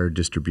of required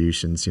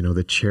distributions,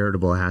 the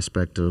charitable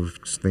aspect of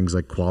things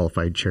like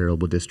qualified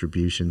charitable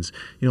distributions?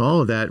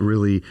 All of that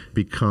really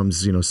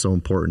becomes, so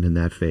important in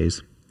that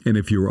phase. And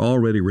if you're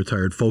already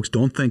retired, folks,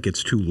 don't think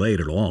it's too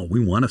late at all.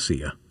 We want to see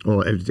you.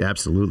 Oh,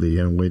 absolutely.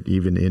 And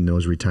even in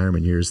those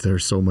retirement years, there are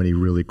so many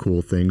really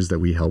cool things that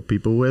we help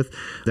people with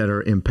that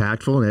are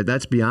impactful. And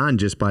that's beyond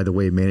just, by the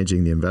way,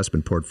 managing the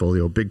investment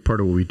portfolio. A big part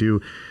of what we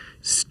do,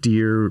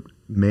 steer,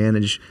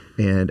 manage,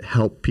 and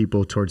help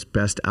people towards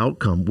best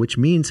outcome, which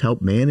means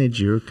help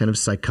manage your kind of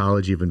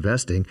psychology of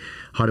investing.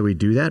 How do we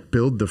do that?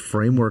 Build the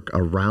framework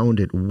around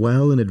it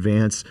well in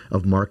advance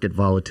of market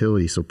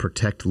volatility. So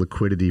protect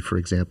liquidity, for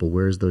example.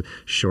 Where's the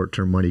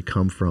short-term money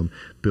come from?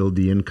 Build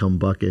the income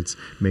buckets.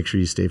 Make sure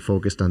you stay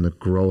focused on the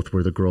growth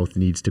where the growth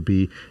needs to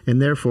be.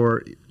 And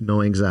therefore,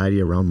 no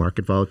anxiety around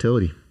market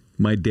volatility.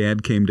 My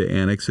dad came to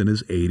Annex in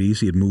his 80s.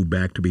 He had moved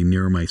back to be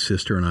near my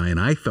sister and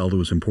I felt it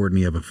was important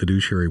to have a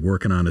fiduciary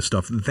working on his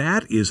stuff.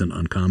 That isn't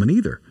uncommon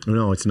either.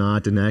 No, it's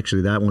not. And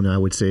actually, that one I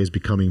would say is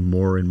becoming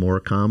more and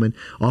more common.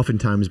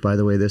 Oftentimes, by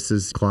the way, this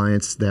is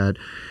clients that,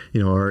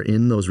 are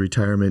in those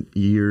retirement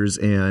years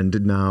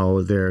and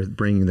now they're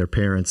bringing their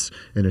parents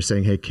and they're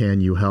saying, hey, can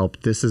you help?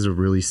 This is a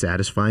really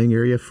satisfying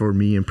area for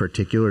me in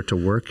particular to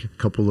work. A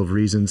couple of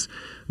reasons.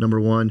 Number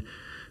one,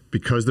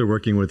 because they're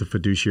working with a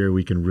fiduciary,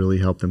 we can really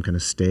help them kind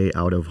of stay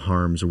out of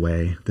harm's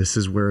way. This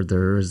is where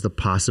there is the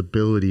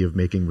possibility of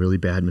making really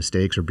bad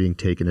mistakes or being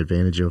taken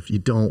advantage of. You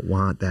don't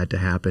want that to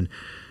happen.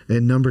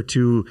 And number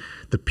two,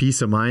 the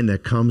peace of mind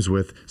that comes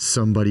with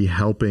somebody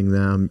helping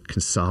them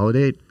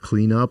consolidate,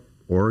 clean up,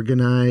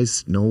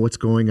 organize, know what's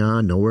going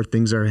on, know where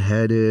things are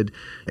headed,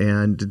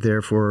 and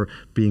therefore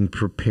being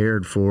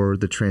prepared for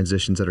the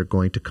transitions that are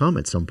going to come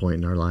at some point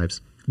in our lives.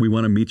 We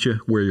want to meet you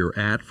where you're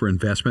at for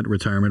investment,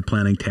 retirement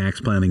planning, tax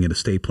planning, and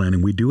estate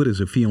planning. We do it as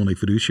a fee-only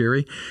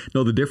fiduciary.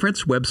 Know the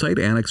difference? Website,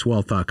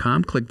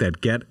 annexwealth.com. Click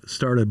that Get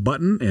Started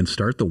button and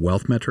start the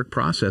wealth metric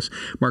process.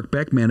 Mark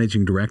Beck,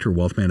 Managing Director,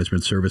 Wealth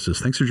Management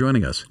Services. Thanks for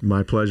joining us.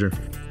 My pleasure.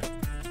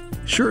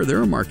 Sure,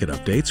 there are market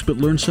updates, but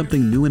learn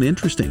something new and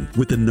interesting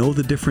with the Know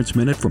the Difference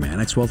Minute from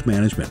Annex Wealth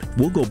Management.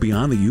 We'll go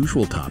beyond the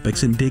usual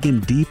topics and dig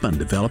in deep on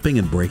developing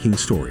and breaking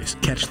stories.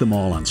 Catch them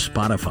all on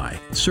Spotify.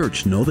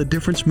 Search Know the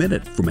Difference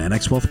Minute from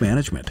Annex Wealth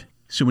Management.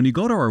 So when you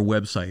go to our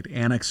website,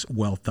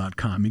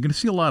 annexwealth.com, you're going to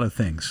see a lot of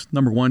things.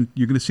 Number one,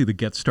 you're going to see the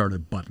Get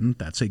Started button.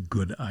 That's a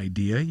good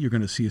idea. You're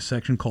going to see a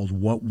section called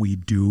What We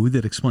Do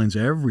that explains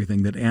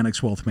everything that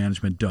Annex Wealth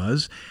Management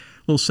does.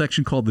 Little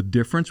section called The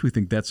Difference. We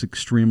think that's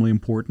extremely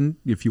important.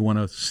 If you want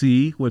to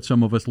see what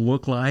some of us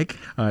look like,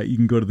 you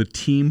can go to the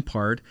team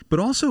part.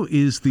 But also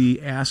is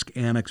the Ask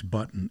Annex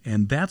button,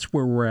 and that's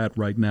where we're at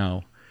right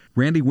now.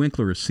 Randy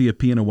Winkler, a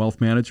CFP and a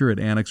wealth manager at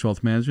Annex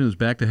Wealth Management, is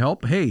back to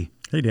help. Hey,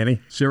 Danny.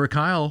 Sarah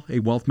Kyle, a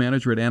wealth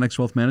manager at Annex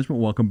Wealth Management.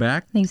 Welcome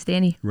back. Thanks,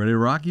 Danny. Ready to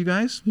rock, you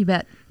guys? You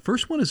bet.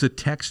 First one is a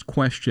text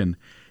question.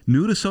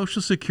 New to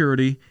Social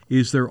Security,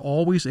 is there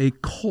always a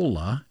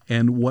COLA,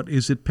 and what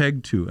is it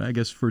pegged to? I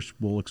guess first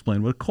we'll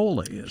explain what a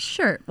COLA is.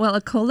 Sure. Well,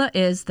 a COLA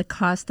is the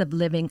cost of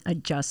living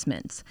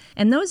adjustments.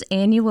 And those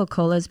annual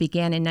COLAs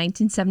began in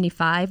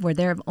 1975, where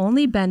there have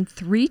only been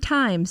 3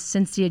 times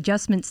since the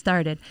adjustment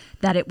started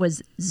that it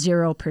was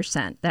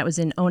 0%. That was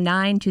in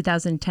 2009,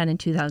 2010, and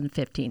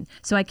 2015.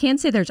 So I can't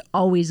say there's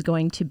always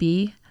going to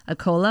be a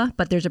COLA,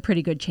 but there's a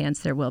pretty good chance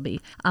there will be.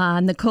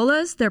 On the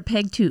COLAs, they're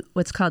pegged to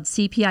what's called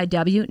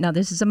CPIW. Now,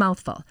 this is a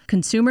mouthful.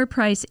 Consumer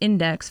Price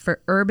Index for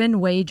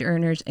urban wage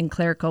earners and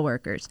clerical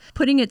workers.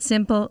 Putting it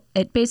simple,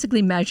 it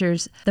basically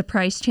measures the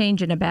price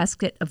change in a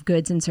basket of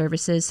goods and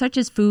services, such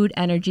as food,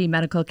 energy,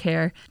 medical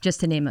care, just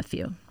to name a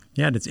few.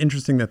 Yeah, and it's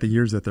interesting that the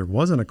years that there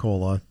wasn't a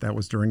COLA, that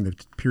was during the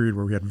period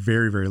where we had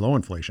very, very low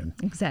inflation.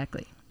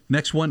 Exactly.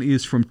 Next one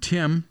is from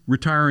Tim,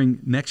 retiring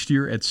next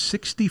year at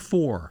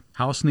 64.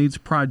 House needs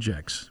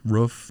projects,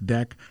 roof,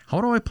 deck. How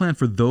do I plan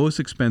for those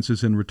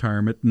expenses in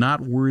retirement,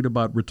 not worried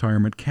about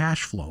retirement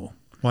cash flow?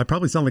 Well, I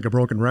probably sound like a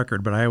broken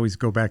record, but I always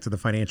go back to the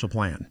financial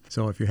plan.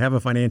 So if you have a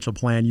financial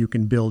plan, you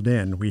can build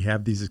in. We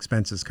have these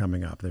expenses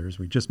coming up.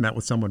 We just met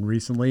with someone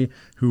recently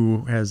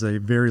who has a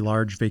very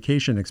large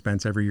vacation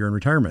expense every year in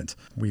retirement.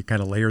 We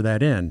kind of layer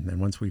that in. And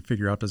once we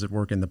figure out, does it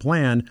work in the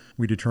plan,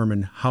 we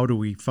determine how do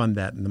we fund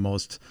that in the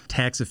most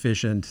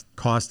tax-efficient,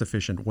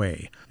 cost-efficient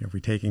way. If we're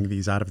taking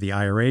these out of the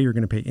IRA, you're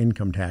going to pay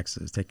income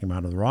taxes. Taking them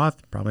out of the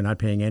Roth, probably not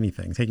paying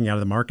anything. Taking out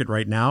of the market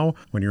right now,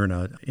 when you're in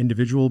an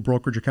individual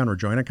brokerage account or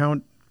joint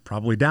account,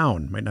 probably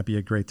down. Might not be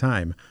a great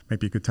time. Might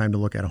be a good time to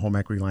look at a home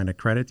equity line of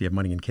credit. Do you have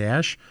money in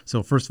cash?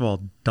 So first of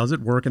all, does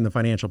it work in the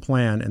financial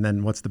plan? And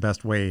then what's the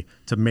best way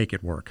to make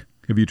it work?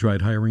 Have you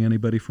tried hiring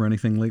anybody for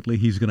anything lately?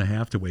 He's going to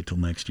have to wait till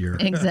next year.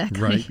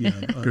 Exactly. Right? Yeah.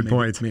 Good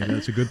point. Yeah,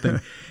 that's a good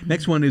thing.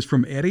 Next one is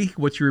from Eddie.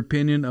 What's your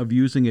opinion of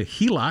using a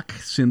HELOC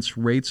since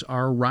rates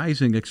are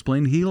rising?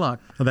 Explain HELOC.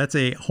 So that's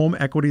a home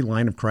equity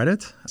line of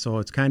credit. So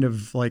it's kind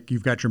of like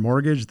you've got your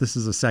mortgage. This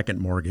is a second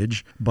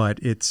mortgage, but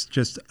it's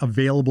just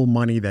available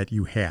money that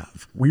you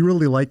have. We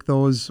really like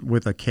those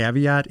with a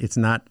caveat. It's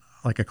not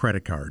like a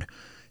credit card.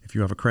 If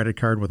you have a credit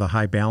card with a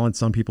high balance,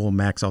 some people will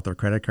max out their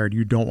credit card.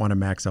 You don't want to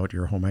max out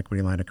your home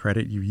equity line of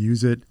credit. You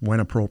use it when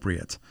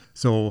appropriate.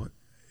 So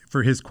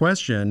for his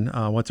question,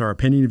 what's our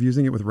opinion of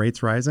using it with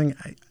rates rising?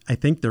 I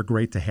think they're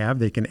great to have.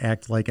 They can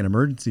act like an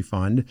emergency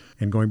fund.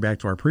 And going back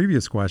to our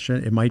previous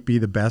question, it might be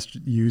the best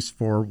use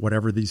for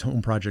whatever these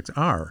home projects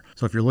are.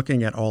 So if you're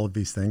looking at all of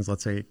these things,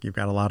 let's say you've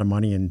got a lot of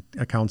money in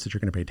accounts that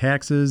you're going to pay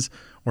taxes,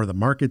 or the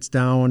market's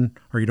down,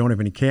 or you don't have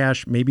any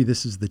cash, maybe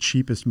this is the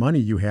cheapest money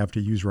you have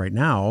to use right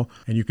now,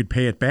 and you could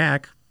pay it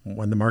back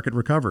when the market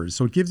recovers.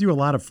 So it gives you a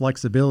lot of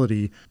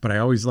flexibility, but I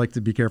always like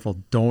to be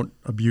careful. Don't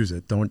abuse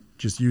it. Don't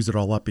just use it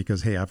all up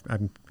because, hey,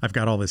 I've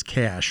got all this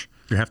cash.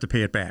 You have to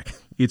pay it back.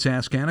 It's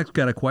Ask Annex.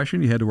 Got a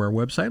question? You head to our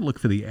website. Look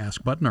for the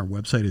Ask button. Our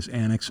website is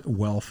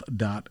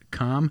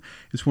annexwealth.com.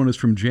 This one is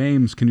from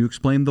James. Can you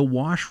explain the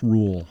wash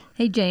rule?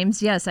 Hey,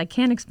 James. Yes, I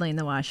can explain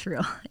the wash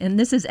rule. And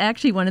this is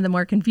actually one of the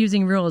more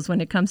confusing rules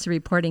when it comes to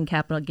reporting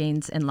capital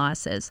gains and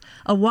losses.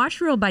 A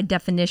wash rule, by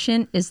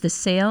definition, is the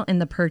sale and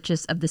the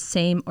purchase of the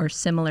same or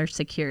similar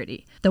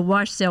security. The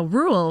wash sale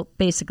rule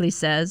basically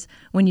says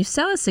when you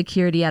sell a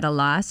security at a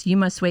loss, you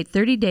must wait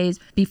 30 days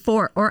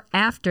before or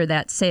after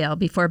that sale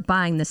before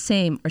buying the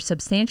same or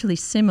substantially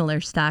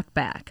similar stock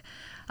back.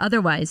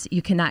 Otherwise,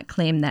 you cannot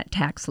claim that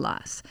tax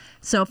loss.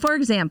 So, for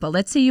example,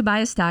 let's say you buy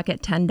a stock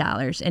at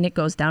 $10 and it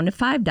goes down to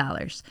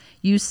 $5.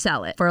 You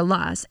sell it for a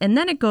loss, and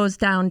then it goes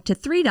down to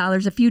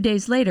 $3 a few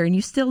days later, and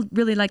you still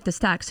really like the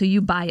stock, so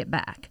you buy it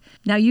back.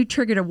 Now, you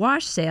triggered a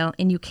wash sale,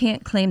 and you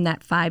can't claim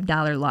that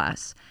 $5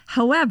 loss.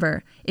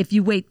 However, if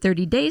you wait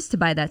 30 days to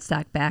buy that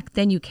stock back,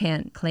 then you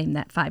can claim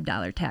that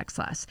 $5 tax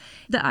loss.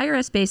 The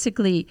IRS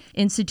basically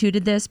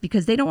instituted this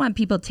because they don't want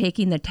people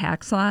taking the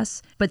tax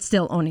loss but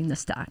still owning the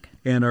stock.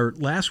 And our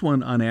last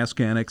one on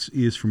Ask Annex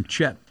is from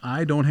Chet.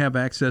 I don't have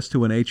access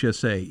to an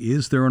HSA.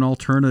 Is there an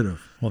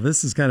alternative? Well,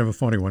 this is kind of a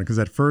funny one because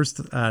at first,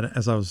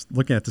 as I was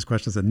looking at this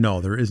question, I said,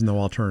 no, there is no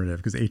alternative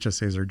because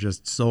HSAs are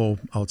just so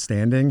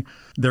outstanding.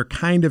 There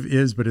kind of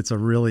is, but it's a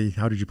really,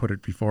 how did you put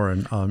it before,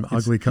 an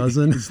ugly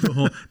cousin? It's the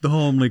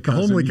homely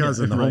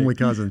cousin. The homely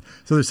cousin.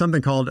 So there's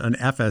something called an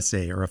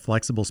FSA, or a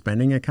flexible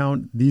spending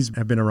account. These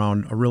have been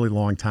around a really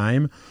long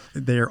time.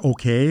 They're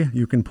okay.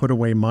 You can put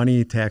away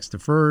money tax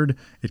deferred.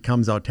 It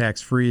comes out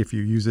tax free if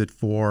you use it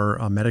for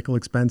medical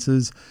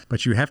expenses,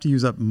 but you have to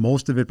use up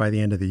most of it by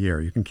the end of the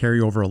year. You can carry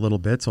over a little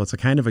bit. So it's a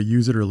kind of a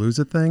use it or lose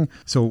it thing.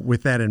 So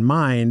with that in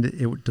mind,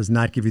 it does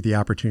not give you the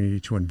opportunity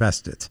to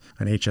invest it.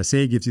 An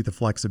HSA gives you the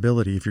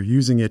flexibility. If you're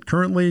using it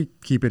currently,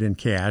 keep it in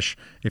cash.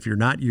 If you're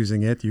not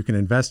using it, you can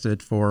invest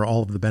it for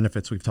all of the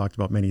benefits we've talked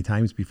about many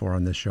times before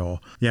on this show.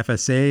 The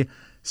FSA,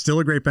 still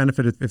a great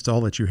benefit if it's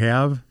all that you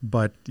have,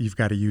 but you've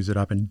got to use it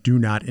up and do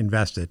not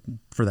invest it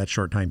for that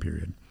short time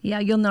period. Yeah,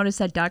 you'll notice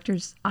that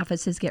doctors'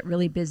 offices get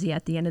really busy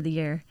at the end of the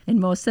year. And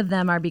most of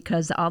them are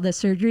because all the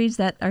surgeries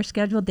that are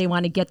scheduled, they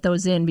want to get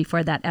those in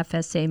before that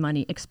FSA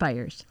money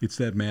expires. It's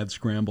that mad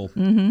scramble.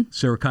 Mm-hmm.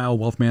 Sarah Kyle,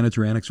 Wealth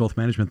Manager, Annex Wealth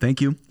Management.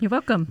 Thank you. You're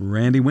welcome.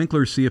 Randy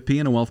Winkler, CFP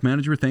and a Wealth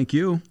Manager. Thank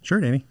you.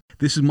 Sure, Danny.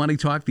 This is Money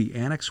Talk, the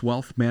Annex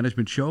Wealth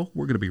Management Show.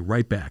 We're going to be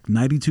right back.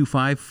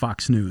 92.5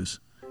 Fox News.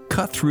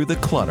 Cut through the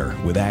clutter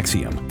with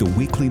Axiom, the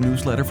weekly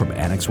newsletter from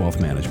Annex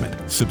Wealth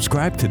Management.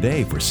 Subscribe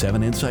today for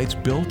 7 insights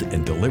built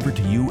and delivered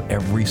to you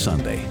every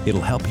Sunday.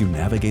 It'll help you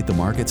navigate the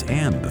markets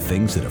and the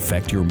things that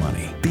affect your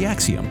money. The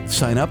Axiom.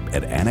 Sign up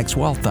at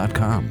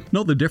annexwealth.com.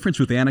 Know the difference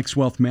with Annex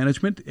Wealth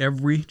Management?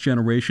 Every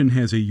generation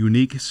has a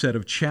unique set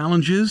of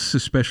challenges,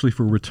 especially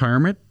for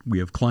retirement. We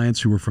have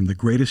clients who are from the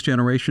greatest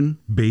generation,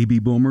 baby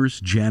boomers,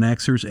 Gen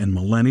Xers, and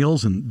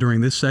millennials. And during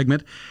this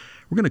segment,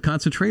 we're going to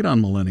concentrate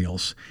on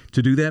millennials.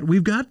 To do that,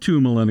 we've got 2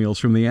 millennials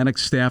from the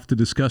Annex staff to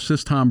discuss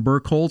this. Tom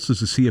Burkholz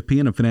is a CFP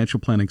and a financial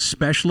planning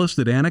specialist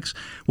at Annex.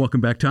 Welcome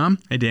back, Tom.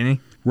 Hey,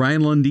 Danny.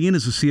 Ryan Lundeen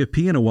is a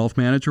CFP and a wealth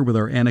manager with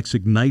our Annex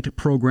Ignite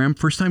program.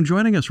 First time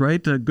joining us,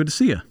 right? Good to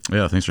see you.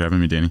 Yeah, thanks for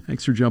having me, Danny.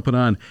 Thanks for jumping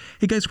on.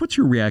 Hey, guys, what's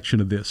your reaction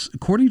to this?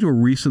 According to a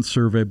recent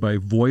survey by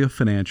Voya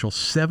Financial,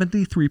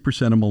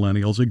 73% of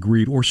millennials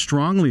agreed or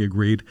strongly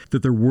agreed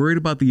that they're worried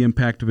about the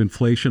impact of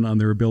inflation on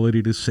their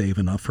ability to save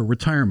enough for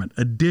retirement.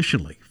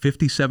 Additionally,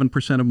 57%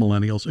 of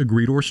millennials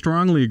agreed or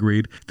strongly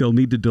agreed they'll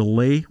need to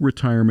delay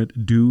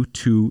retirement due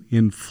to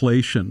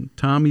inflation.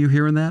 Tom, are you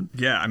hearing that?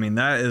 Yeah, I mean,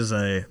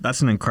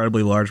 that's an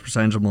incredibly large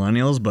percentage of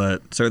millennials,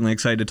 but certainly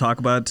excited to talk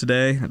about it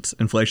today.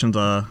 Inflation's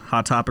a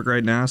hot topic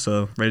right now,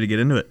 so ready to get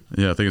into it.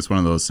 Yeah, I think it's one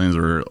of those things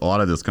where a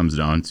lot of this comes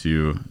down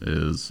to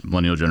is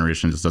millennial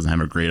generation just doesn't have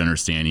a great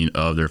understanding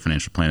of their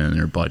financial plan and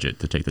their budget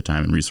to take the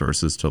time and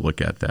resources to look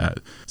at that.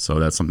 So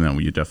that's something that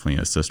we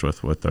definitely assist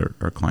with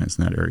our clients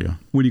in that area.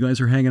 When you guys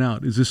are hanging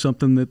out, is this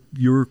something that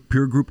your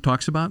peer group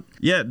talks about?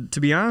 Yeah, to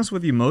be honest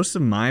with you, most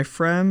of my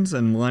friends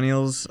and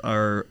millennials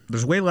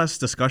there's way less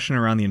discussion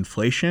around the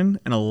inflation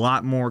and a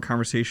lot more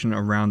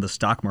conversation around the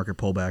stock market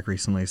pullback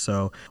recently.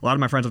 So a lot of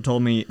my friends have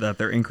told me that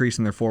they're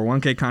increasing their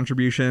 401k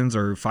contributions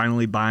or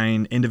finally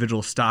buying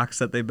individual stocks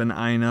that they've been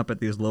eyeing up at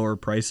these lower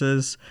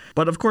prices.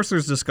 But of course,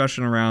 there's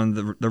discussion around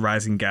the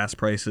rising gas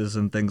prices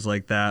and things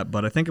like that.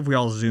 But I think if we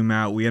all zoom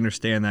out, we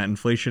understand that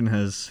inflation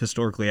has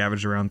historically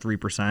averaged around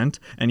 3%.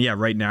 And yeah,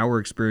 right now we're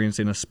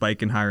experiencing a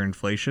spike in higher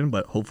inflation,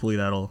 but hopefully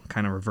that'll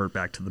kind of revert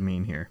back to the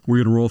mean here. We're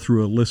going to roll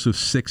through a list of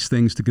 6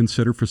 things to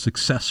consider for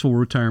successful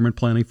retirement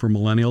planning for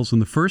millennials.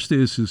 And the first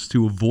is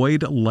to avoid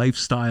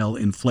lifestyle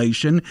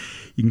inflation.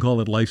 You can call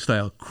it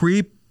lifestyle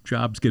creep.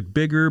 Jobs get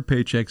bigger,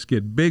 paychecks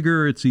get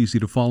bigger. It's easy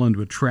to fall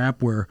into a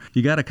trap where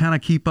you got to kind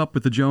of keep up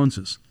with the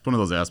Joneses. It's one of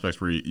those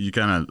aspects where you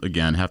kind of,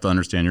 again, have to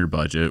understand your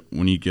budget.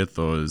 When you get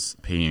those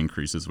pay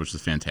increases, which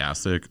is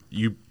fantastic,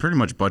 you pretty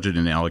much budgeted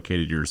and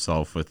allocated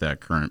yourself with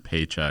that current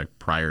paycheck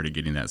prior to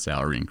getting that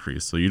salary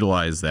increase. So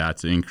utilize that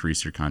to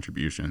increase your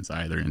contributions,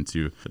 either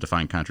into a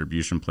defined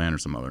contribution plan or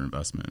some other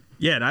investment.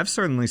 Yeah, and I've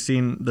certainly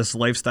seen this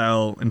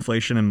lifestyle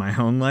inflation in my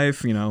own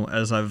life. You know,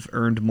 as I've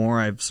earned more,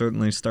 I've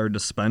certainly started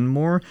to spend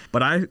more.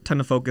 But I tend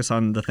to focus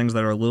on the things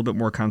that are a little bit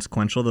more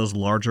consequential, those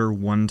larger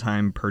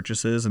one-time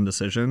purchases and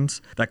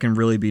decisions that can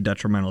really be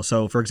detrimental.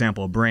 So, for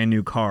example, a brand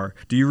new car.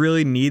 Do you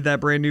really need that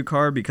brand new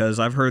car? Because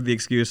I've heard the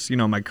excuse,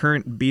 my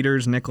current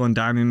beater's nickel and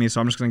diming me, so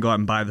I'm just going to go out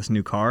and buy this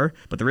new car.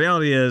 But the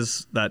reality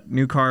is that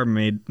new car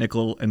made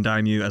nickel and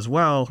dime you as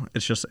well.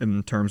 It's just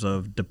in terms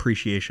of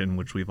depreciation,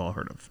 which we've all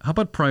heard of. How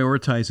about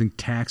prioritizing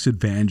tax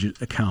advantage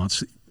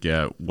accounts?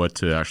 Get what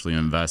to actually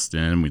invest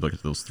in. We look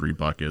at those 3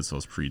 buckets,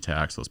 those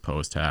pre-tax, those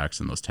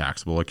post-tax, and those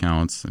taxable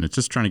accounts. And it's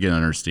just trying to get an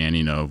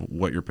understanding of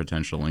what your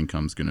potential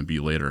income is going to be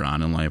later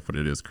on in life, what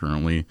it is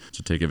currently,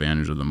 to take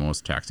advantage of the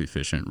most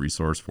tax-efficient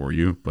resource for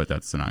you. But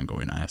that's an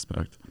ongoing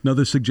aspect.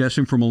 Another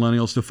suggestion for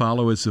millennials to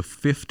follow is the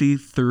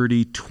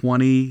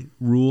 50-30-20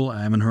 rule.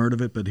 I haven't heard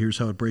of it, but here's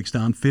how it breaks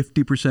down.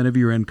 50% of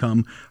your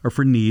income are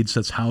for needs.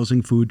 That's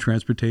housing, food,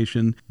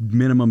 transportation,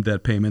 minimum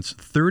debt payments.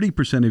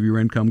 30% of your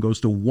income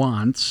goes to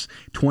wants.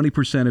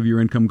 20% of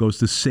your income goes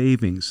to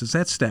savings. Does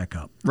that stack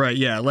up? Right,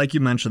 yeah. Like you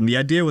mentioned, the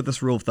idea with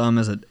this rule of thumb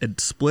is it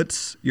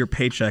splits your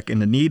paycheck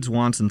into needs,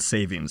 wants, and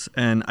savings.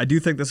 And I do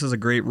think this is a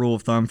great rule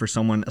of thumb for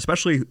someone,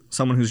 especially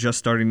someone who's just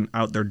starting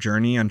out their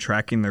journey on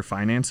tracking their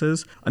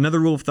finances. Another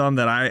rule of thumb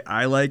that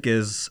I like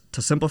is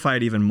to simplify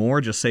it even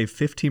more, just save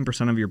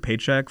 15% of your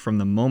paycheck from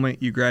the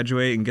moment you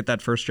graduate and get that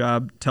first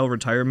job till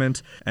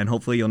retirement, and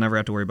hopefully you'll never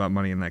have to worry about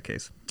money in that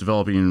case.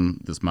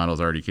 Developing this model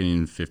is already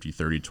getting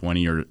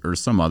 50-30-20 or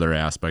some other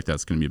aspect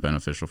that's going to be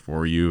beneficial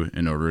for you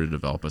in order to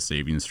develop a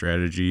savings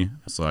strategy.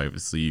 So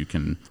obviously you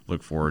can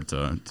look forward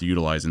to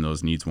utilizing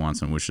those needs,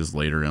 wants, and wishes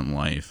later in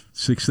life.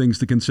 6 things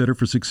to consider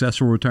for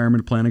successful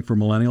retirement planning for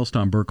millennials.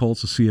 Tom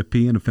Burkholz, a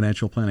CFP and a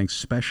financial planning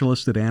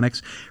specialist at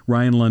Annex.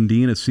 Ryan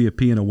Lundeen, a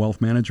CFP and a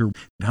wealth manager.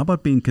 How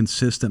about being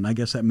consistent? I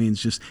guess that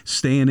means just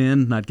staying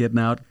in, not getting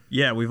out.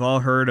 Yeah, we've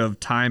all heard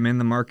of time in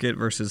the market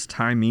versus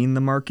timing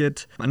the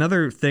market.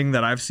 Another thing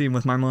that I've seen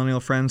with my millennial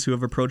friends who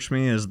have approached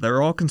me is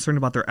they're all concerned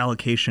about their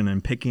allocation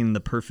and picking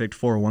the perfect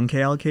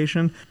 401k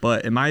allocation.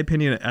 But in my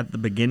opinion, at the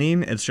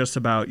beginning, it's just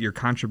about your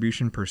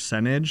contribution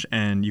percentage,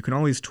 and you can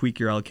always tweak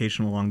your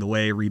allocation along the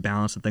way,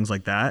 rebalance and things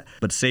like that.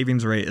 But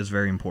savings rate is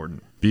very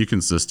important. Be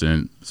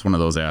consistent. It's one of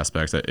those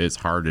aspects that it's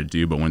hard to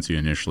do, but once you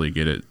initially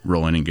get it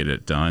rolling and get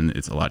it done,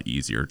 it's a lot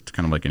easier. It's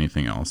kind of like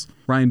anything else.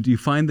 Ryan, do you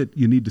find that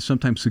you need to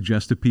sometimes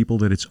suggest to people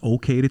that it's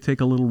okay to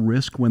take a little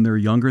risk when they're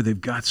younger? They've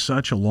got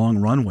such a long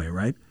runway,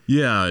 right?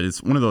 Yeah,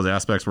 it's one of those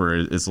aspects where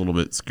it's a little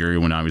bit scary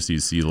when obviously you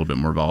see a little bit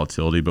more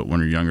volatility, but when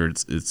you're younger,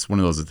 it's one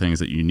of those things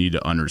that you need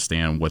to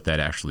understand what that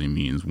actually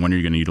means, when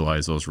you're going to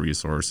utilize those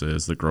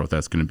resources, the growth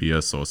that's going to be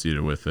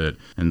associated with it,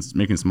 and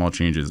making small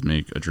changes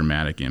make a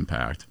dramatic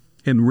impact.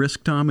 And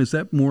risk, Tom, is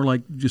that more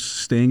like just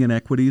staying in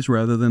equities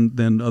rather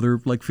than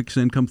other like fixed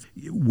income?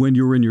 When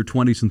you're in your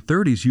 20s and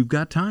 30s, you've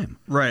got time.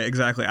 Right,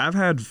 exactly. I've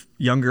had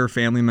younger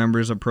family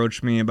members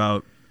approach me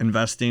about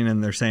investing,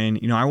 and they're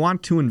saying, I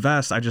want to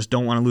invest, I just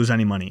don't want to lose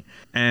any money.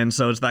 And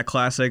so it's that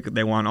classic,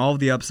 they want all of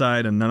the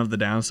upside and none of the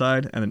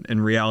downside. And in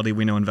reality,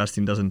 we know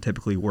investing doesn't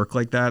typically work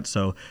like that.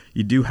 So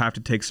you do have to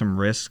take some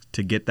risk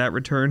to get that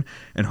return.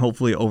 And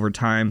hopefully over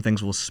time,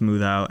 things will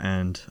smooth out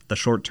and the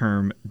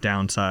short-term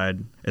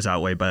downside is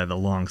outweighed by the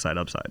long side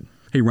upside.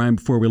 Hey, Ryan,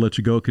 before we let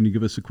you go, can you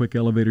give us a quick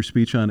elevator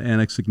speech on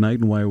Annex Ignite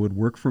and why it would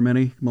work for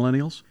many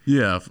millennials?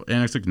 Yeah,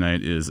 Annex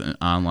Ignite is an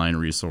online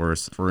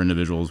resource for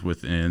individuals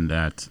within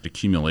that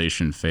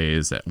accumulation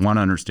phase that want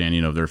an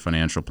understanding of their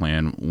financial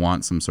plan,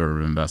 want some sort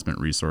of investment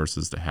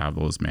resources to have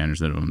those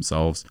managed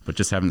themselves, but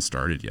just haven't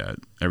started yet.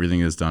 Everything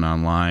is done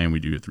online. We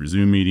do it through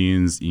Zoom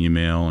meetings,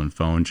 email, and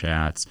phone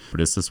chats.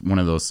 But it's just one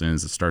of those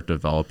things to start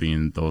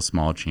developing those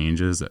small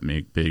changes that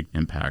make big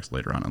impacts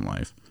later on in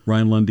life.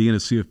 Ryan Lundeen, a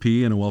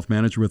CFP and a wealth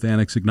manager with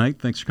Annex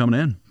Ignite. Thanks for coming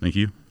in. Thank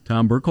you.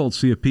 Tom Burkhold,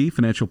 CFP,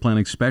 financial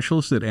planning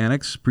specialist at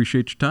Annex.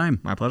 Appreciate your time.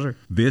 My pleasure.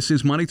 This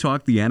is Money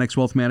Talk, the Annex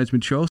Wealth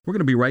Management Show. We're going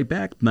to be right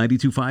back.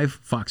 92.5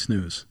 Fox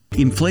News.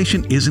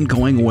 Inflation isn't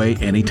going away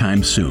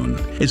anytime soon.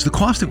 As the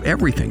cost of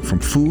everything from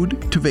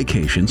food to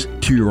vacations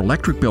to your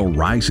electric bill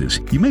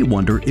rises, you may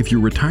wonder if your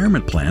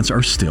retirement plans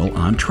are still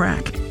on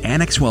track.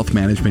 Annex Wealth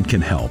Management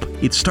can help.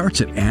 It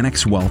starts at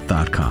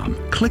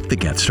annexwealth.com. Click the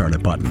Get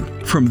Started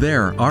button. From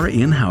there, our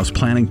in-house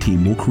planning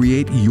team will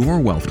create your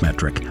wealth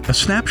metric, a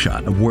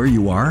snapshot of where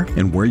you are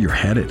and where you're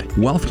headed.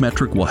 Wealth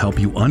Metric will help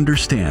you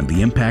understand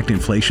the impact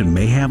inflation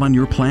may have on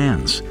your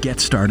plans. Get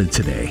started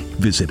today.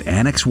 Visit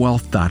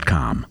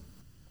annexwealth.com.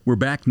 We're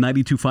back,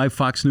 92.5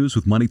 Fox News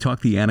with Money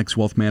Talk, the Annex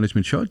Wealth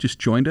Management Show. Just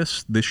joined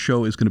us. This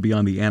show is going to be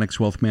on the Annex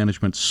Wealth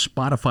Management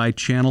Spotify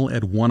channel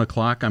at 1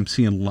 o'clock. I'm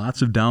seeing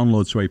lots of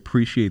downloads, so I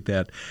appreciate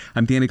that.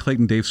 I'm Danny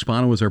Clayton. Dave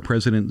Spano is our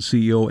president and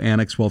CEO,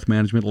 Annex Wealth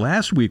Management.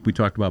 Last week, we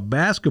talked about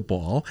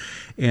basketball,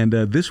 and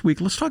this week,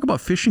 let's talk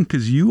about fishing,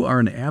 because you are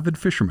an avid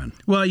fisherman.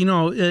 Well,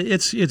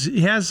 it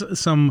has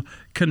some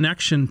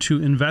connection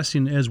to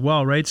investing as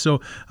well, right?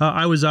 So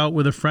I was out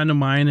with a friend of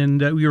mine,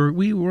 and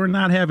we were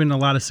not having a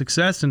lot of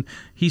success, and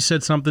he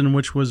said something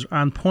which was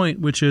on point,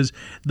 which is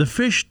the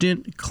fish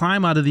didn't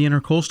climb out of the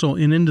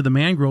intercoastal and into the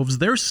mangroves.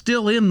 They're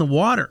still in the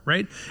water,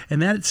 right?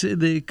 And that's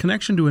the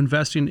connection to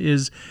investing,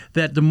 is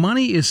that the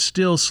money is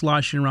still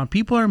sloshing around.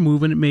 People are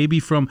moving maybe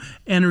from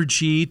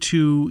energy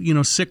to,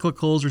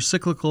 cyclicals, or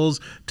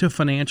cyclicals to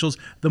financials.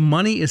 The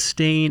money is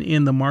staying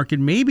in the market,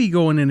 maybe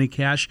going into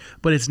cash,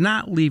 but it's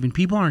not leaving.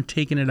 People aren't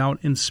taking it out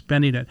and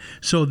spending it.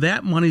 So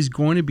that money is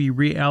going to be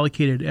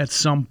reallocated at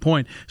some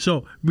point.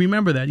 So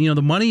remember that,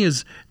 the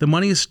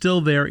money is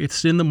still there.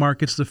 It's in the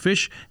markets. The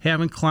fish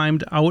haven't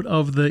climbed out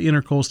of the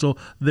intercoastal.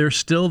 They're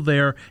still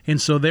there.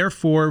 And so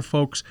therefore,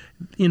 folks,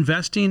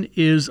 investing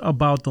is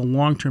about the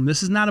long term.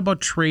 This is not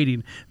about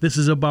trading. This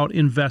is about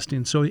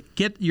investing. So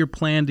get your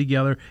plan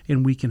together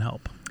and we can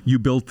help. You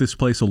built this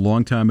place a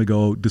long time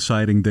ago,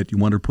 deciding that you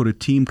wanted to put a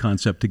team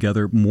concept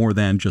together more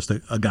than just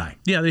a guy.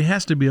 Yeah, it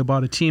has to be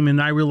about a team.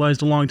 And I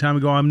realized a long time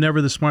ago, I'm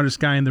never the smartest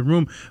guy in the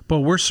room,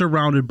 but we're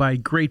surrounded by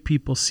great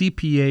people,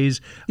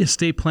 CPAs,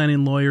 estate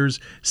planning lawyers,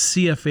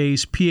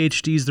 CFAs,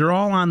 PhDs. They're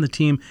all on the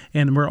team,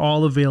 and we're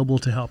all available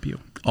to help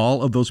you.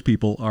 All of those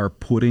people are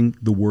putting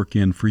the work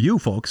in for you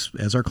folks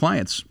as our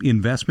clients.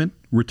 Investment,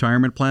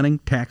 retirement planning,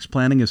 tax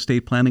planning,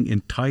 estate planning,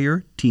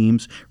 entire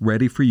teams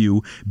ready for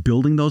you,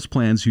 building those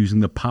plans using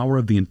the power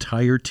of the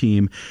entire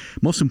team.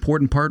 Most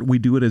important part, we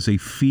do it as a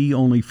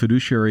fee-only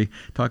fiduciary,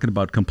 talking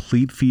about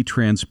complete fee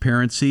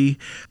transparency.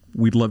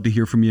 We'd love to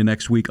hear from you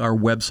next week. Our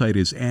website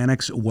is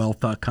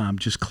annexwealth.com.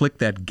 Just click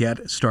that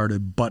Get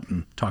Started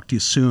button. Talk to you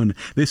soon.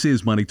 This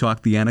is Money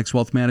Talk, the Annex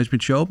Wealth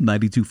Management Show,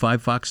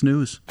 92.5 Fox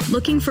News.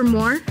 Looking for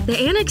more? The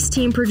Annex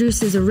team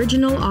produces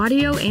original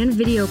audio and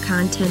video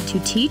content to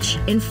teach,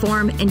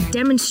 inform, and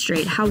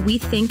demonstrate how we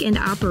think and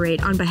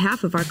operate on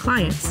behalf of our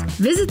clients.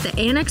 Visit the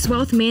Annex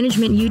Wealth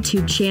Management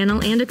YouTube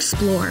channel and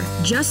explore.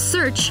 Just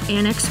search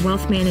Annex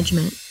Wealth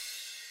Management.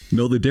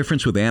 Know the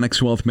difference with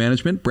Annex Wealth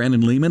Management? Brandon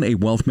Lehman, a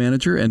wealth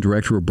manager and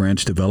director of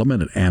branch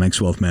development at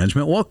Annex Wealth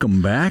Management.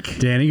 Welcome back.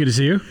 Danny, good to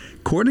see you.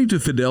 According to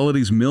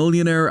Fidelity's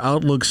Millionaire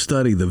Outlook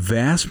study, the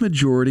vast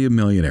majority of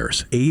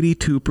millionaires,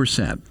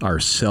 82%, are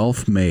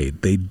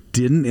self-made. They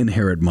didn't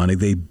inherit money.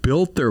 They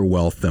built their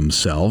wealth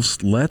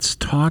themselves. Let's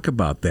talk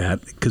about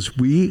that because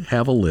we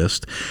have a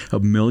list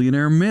of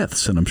millionaire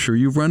myths, and I'm sure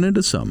you've run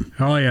into some.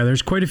 Oh, yeah.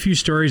 There's quite a few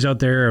stories out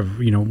there of,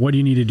 what do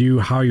you need to do,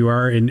 how you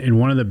are. And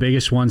one of the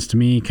biggest ones to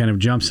me kind of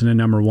jumps into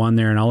number one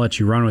there, and I'll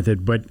let you run with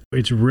it. But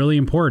it's really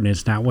important.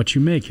 It's not what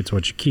you make, it's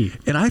what you keep.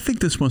 And I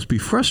think this must be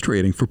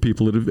frustrating for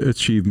people that have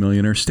achieved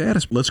millionaire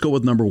status. Let's go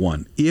with number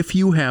one. If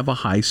you have a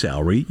high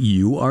salary,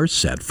 you are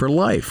set for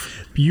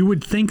life. You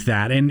would think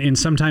that. And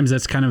sometimes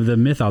that's kind of the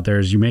myth out there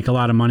is you make a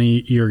lot of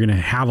money, you're going to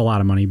have a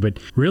lot of money. But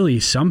really,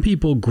 some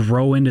people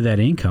grow into that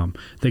income.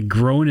 They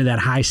grow into that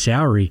high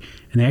salary,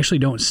 and they actually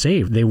don't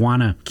save. They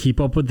want to keep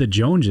up with the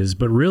Joneses.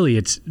 But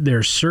really, there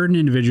are certain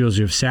individuals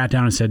who have sat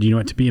down and said,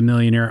 to be a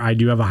millionaire, I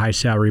do have a high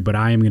salary, but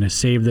I am going to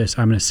save this,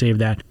 I'm going to save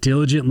that.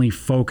 Diligently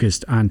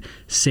focused on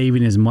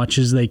saving as much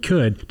as they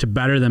could to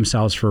better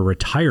themselves for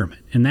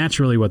retirement. And that's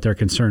really what they're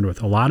concerned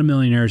with. A lot of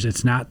millionaires,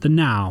 it's not the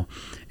now,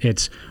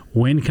 it's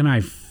when can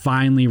I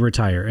finally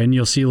retire? And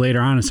you'll see later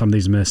on in some of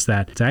these myths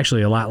that it's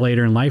actually a lot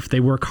later in life, they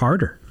work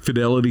harder.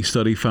 Fidelity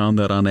study found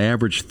that on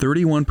average,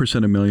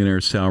 31% of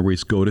millionaires'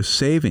 salaries go to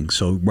savings.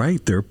 So,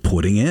 they're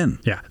putting in.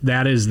 Yeah,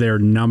 that is their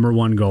number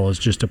one goal, is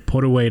just to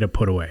put away.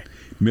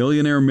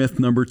 Millionaire myth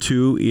number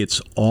two, it's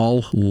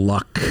all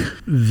luck.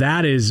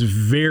 That is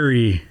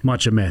very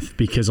much a myth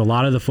because a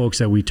lot of the folks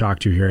that we talk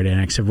to here at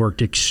Annex have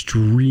worked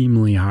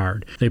extremely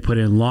hard. They put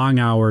in long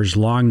hours,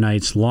 long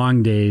nights,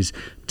 long days,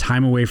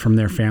 time away from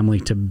their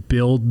family to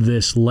build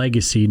this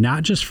legacy,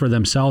 not just for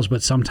themselves,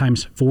 but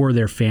sometimes for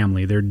their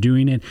family. They're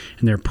doing it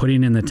and they're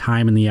putting in the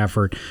time and the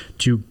effort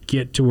to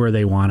get to where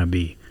they want to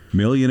be.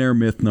 Millionaire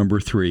myth number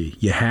three,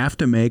 you have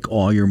to make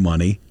all your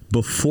money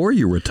before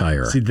you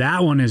retire. See,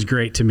 that one is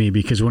great to me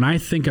because when I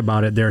think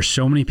about it, there are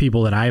so many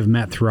people that I've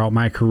met throughout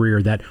my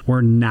career that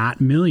were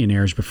not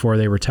millionaires before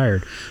they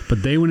retired,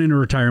 but they went into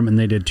retirement and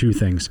they did two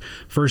things.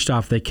 First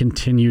off, they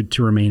continued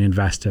to remain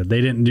invested.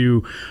 They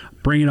didn't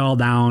bring it all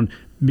down,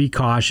 be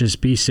cautious,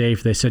 be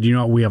safe. They said,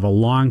 we have a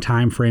long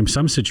time frame,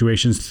 some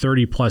situations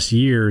 30 plus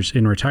years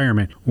in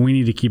retirement. We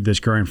need to keep this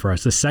growing for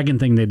us. The second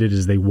thing they did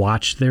is they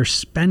watched their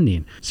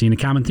spending. Seeing a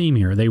common theme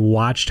here. They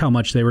watched how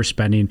much they were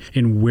spending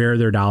and where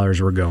their dollars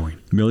were going.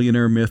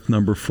 Millionaire myth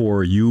number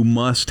four, you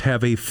must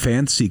have a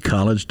fancy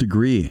college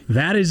degree.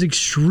 That is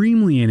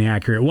extremely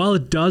inaccurate. While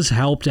it does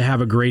help to have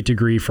a great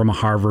degree from a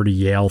Harvard, a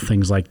Yale,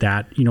 things like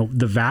that,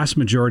 the vast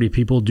majority of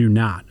people do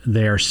not.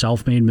 They are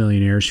self-made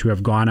millionaires who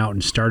have gone out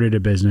and started a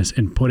business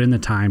and put in the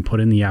time, put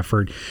in the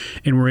effort,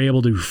 and were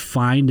able to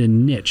find a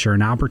niche or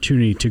an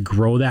opportunity to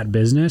grow that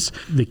business.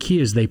 The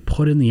key is they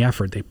put in the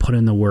effort, they put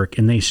in the work,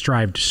 and they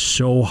strived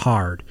so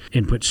hard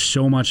and put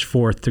so much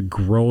forth to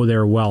grow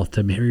their wealth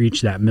to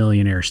reach that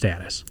millionaire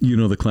status.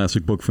 The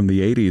classic book from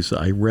the 80s.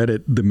 I read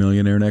it, The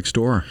Millionaire Next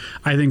Door.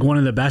 I think one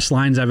of the best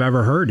lines I've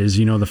ever heard is,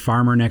 the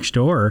farmer next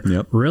door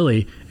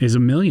really is a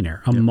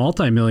millionaire, a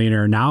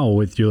multimillionaire now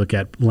if you look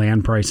at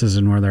land prices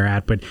and where they're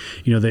at. But,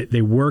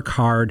 they work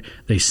hard,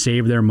 they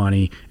save their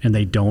money, and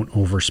they don't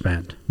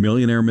overspend.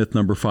 Millionaire myth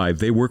number five,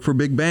 they work for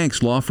big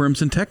banks, law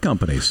firms, and tech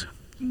companies.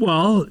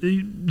 Well,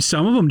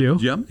 some of them do.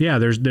 Yep. Yeah,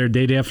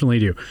 they definitely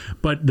do.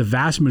 But the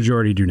vast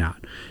majority do not.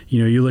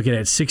 You look at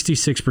it,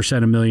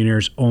 66% of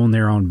millionaires own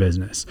their own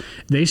business.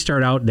 They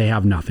start out, they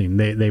have nothing.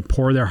 They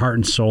pour their heart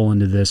and soul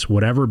into this,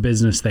 whatever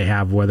business they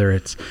have, whether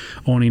it's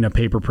owning a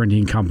paper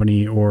printing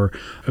company or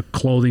a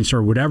clothing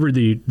store, whatever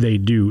they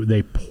do,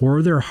 they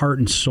pour their heart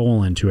and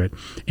soul into it.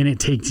 And it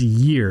takes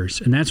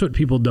years. And that's what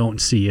people don't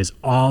see is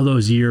all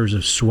those years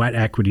of sweat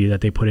equity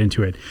that they put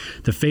into it.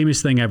 The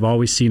famous thing I've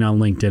always seen on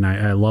LinkedIn,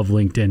 I love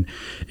LinkedIn,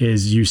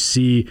 is you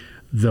see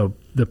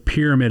the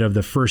pyramid of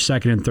the first,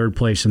 second, and third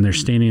place, and they're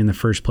standing in the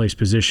first place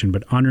position.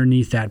 But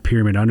underneath that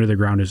pyramid, under the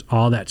ground, is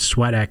all that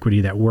sweat equity,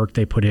 that work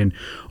they put in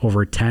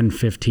over 10,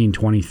 15,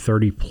 20,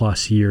 30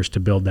 plus years to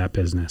build that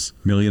business.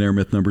 Millionaire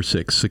myth number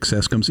six,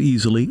 success comes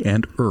easily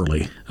and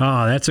early.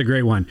 Oh, that's a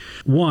great one.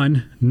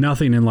 One,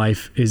 nothing in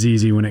life is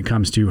easy when it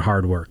comes to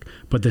hard work.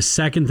 But the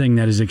second thing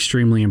that is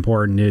extremely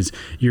important is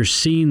you're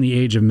seeing the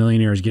age of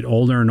millionaires get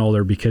older and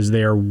older because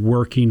they are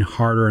working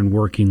harder and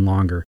working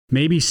longer.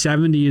 Maybe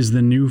 70 is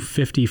the new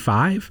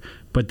 55,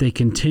 but they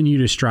continue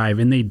to strive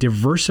and they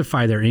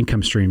diversify their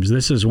income streams.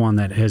 This is one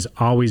that has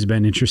always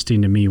been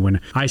interesting to me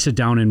when I sit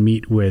down and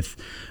meet with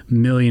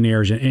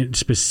millionaires and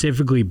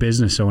specifically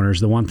business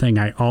owners. The one thing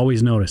I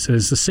always notice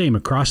is the same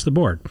across the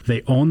board.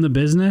 They own the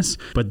business,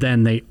 but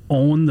then they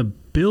own the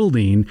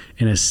building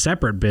in a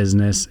separate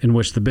business in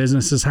which the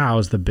business is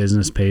housed, the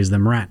business pays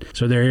them rent.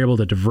 So they're able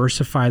to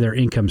diversify their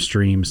income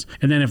streams.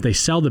 And then if they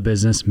sell the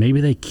business, maybe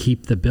they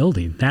keep the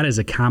building. That is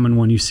a common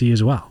one you see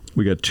as well.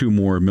 We got two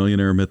more.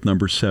 Millionaire myth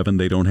number 7,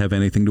 they don't have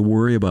anything to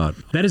worry about.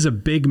 That is a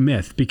big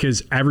myth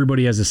because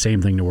everybody has the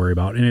same thing to worry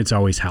about, and it's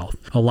always health.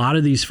 A lot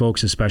of these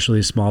folks,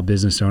 especially small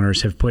business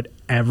owners, have put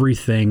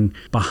everything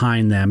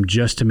behind them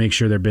just to make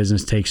sure their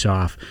business takes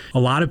off. A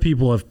lot of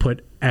people have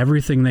put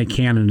everything they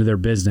can into their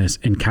business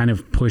and kind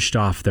of pushed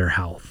off their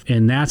health.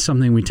 And that's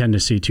something we tend to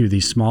see too.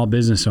 These small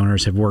business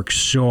owners have worked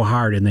so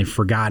hard and they've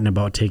forgotten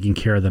about taking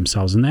care of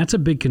themselves. And that's a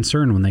big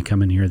concern when they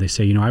come in here. They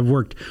say, I've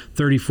worked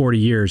 30, 40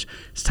 years.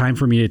 It's time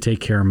for me to take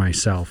care of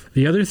myself.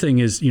 The other thing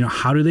is,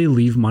 how do they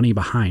leave money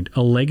behind?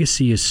 A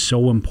legacy is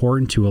so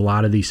important to a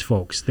lot of these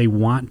folks. They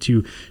want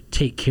to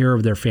take care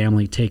of their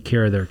family, take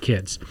care of their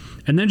kids.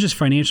 And then just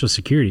financial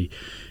security.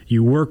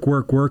 You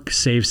work,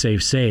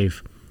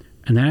 save.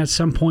 And then at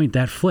some point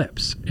that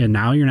flips. And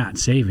now you're not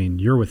saving,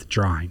 you're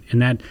withdrawing.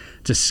 And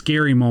it's a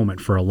scary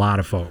moment for a lot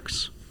of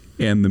folks.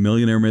 And the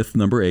millionaire myth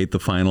number 8, the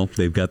final,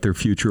 they've got their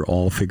future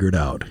all figured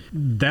out.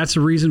 That's the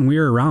reason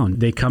we're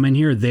around. They come in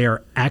here, they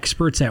are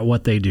experts at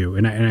what they do.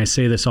 And I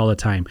say this all the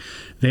time.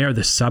 They are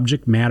the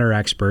subject matter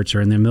experts,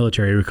 or in the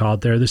military, we call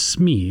it, they're the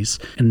SMEs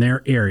in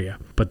their area.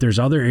 But there's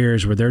other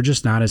areas where they're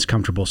just not as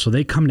comfortable. So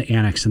they come to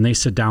Annex and they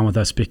sit down with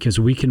us because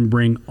we can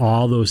bring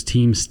all those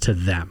teams to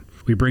them.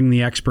 We bring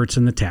the experts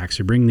in the tax.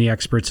 We bring the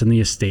experts in the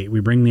estate. We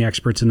bring the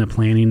experts in the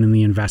planning and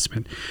the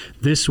investment.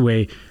 This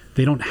way,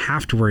 they don't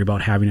have to worry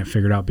about having it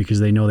figured out because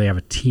they know they have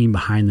a team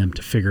behind them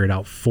to figure it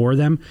out for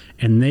them,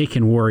 and they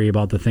can worry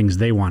about the things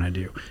they want to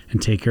do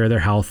and take care of their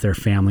health, their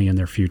family, and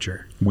their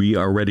future. We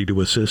are ready to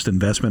assist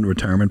investment,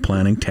 retirement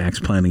planning, tax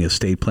planning,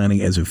 estate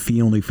planning as a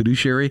fee-only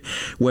fiduciary.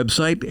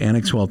 Website,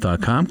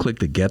 annexwealth.com. Click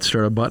the Get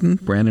Started button.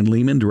 Brandon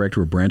Lehman,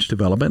 Director of Branch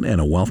Development and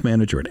a Wealth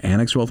Manager at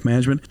Annex Wealth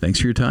Management. Thanks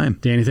for your time.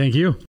 Danny, thank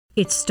you.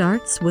 It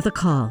starts with a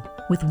call.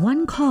 With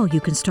one call, you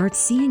can start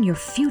seeing your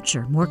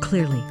future more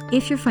clearly.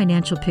 If your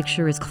financial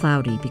picture is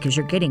cloudy because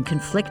you're getting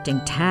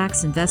conflicting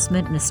tax,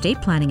 investment, and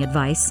estate planning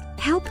advice,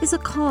 help is a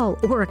call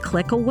or a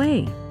click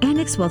away.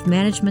 Annex Wealth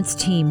Management's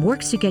team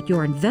works to get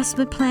your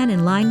investment plan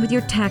in line with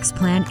your tax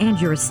plan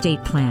and your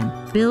estate plan.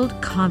 Build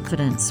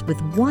confidence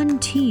with one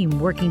team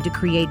working to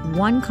create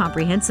one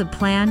comprehensive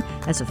plan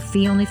as a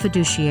fee-only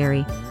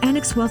fiduciary.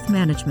 Annex Wealth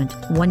Management.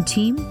 One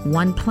team,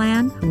 one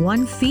plan,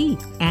 one fee.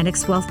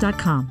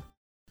 AnnexWealth.com.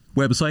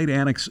 Website,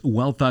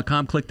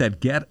 annexwealth.com. Click that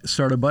Get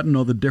Started button.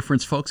 Know the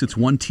difference, folks. It's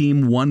one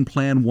team, one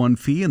plan, one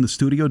fee. In the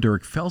studio,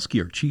 Derek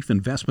Felsky, our Chief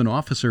Investment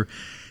Officer.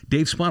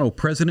 Dave Spano,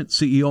 President,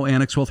 CEO,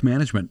 Annex Wealth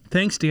Management.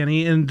 Thanks,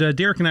 Danny. And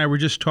Derek and I were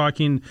just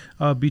talking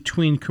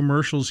between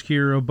commercials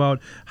here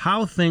about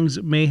how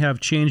things may have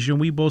changed. And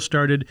we both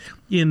started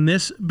in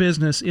this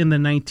business in the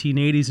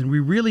 1980s, and we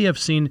really have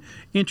seen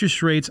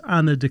interest rates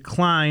on the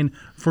decline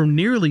for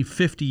nearly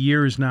 50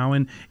 years now.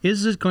 And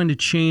is this going to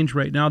change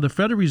right now? The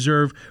Federal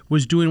Reserve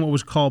was doing what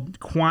was called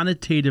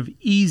quantitative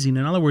easing.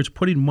 In other words,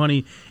 putting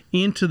money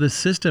into the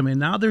system, and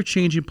now they're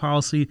changing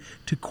policy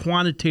to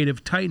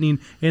quantitative tightening,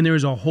 and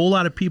there's a whole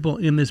lot of people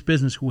in this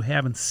business who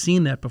haven't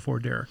seen that before,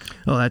 Derek.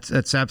 Oh,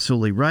 that's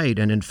absolutely right.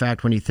 And in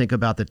fact, when you think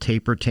about the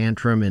taper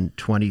tantrum in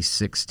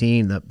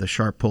 2016, the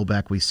sharp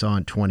pullback we saw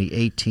in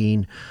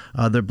 2018,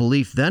 the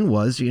belief then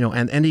was,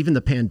 and even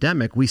the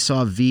pandemic, we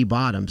saw V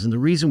bottoms. And the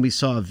reason we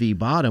saw a V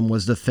bottom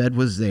was the Fed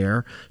was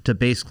there to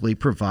basically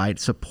provide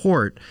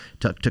support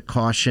to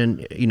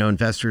caution,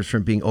 investors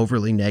from being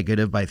overly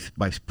negative by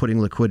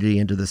putting liquidity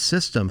into the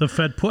system. The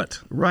Fed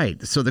put.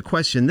 Right. So the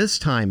question this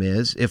time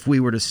is, if we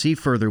were to see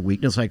further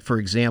weakness, like, for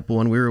example,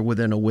 when we were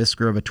within a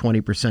whisker of a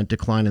 20%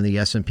 decline in the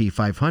S&P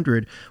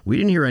 500, we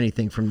didn't hear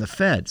anything from the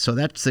Fed. So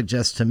that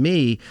suggests to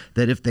me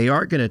that if they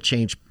are going to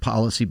change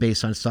policy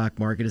based on stock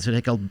market, it's going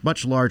to take a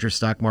much larger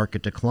stock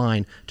market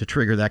decline to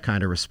trigger that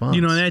kind of response.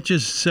 And that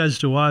just says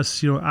to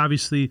us,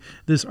 obviously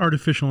this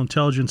artificial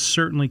intelligence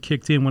certainly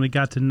kicked in when it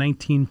got to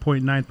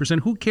 19.9%.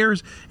 Who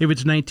cares if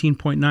it's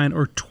 19.9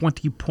 or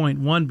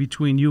 20.1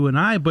 between you and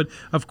I? But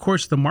of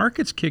course, the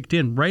markets kicked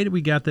in right.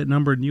 We got that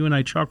number, and you and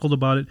I chuckled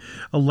about it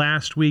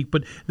last week.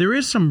 But there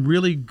is some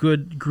really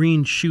good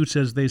green shoots,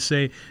 as they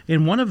say.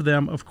 And one of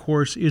them, of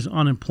course, is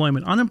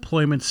unemployment.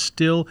 Unemployment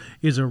still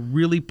is a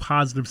really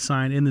positive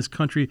sign in this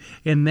country,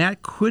 and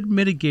that could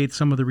mitigate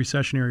some of the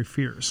recessionary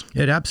fears.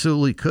 It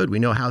absolutely could. We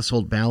know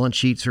household balance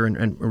sheets are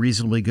in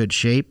reasonably good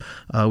shape.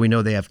 We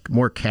know they have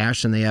more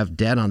cash than they have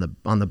debt on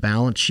the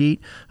balance sheet.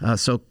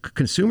 So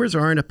consumers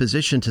are in a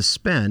position to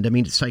spend. I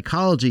mean,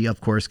 psychology, of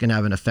course, can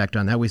have an effect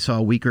on that. We saw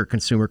a weaker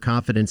consumer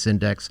confidence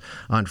index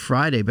on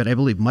Friday, but I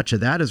believe much of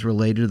that is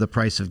related to the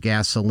price of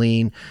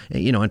gasoline,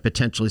 and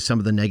potentially some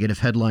of the negative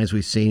headlines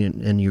we've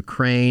seen in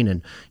Ukraine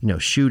and,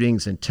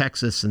 shootings in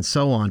Texas and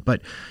so on.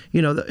 But,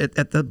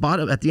 at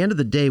the end of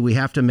the day, we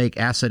have to make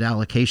asset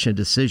allocation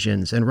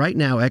decisions. And right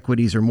now,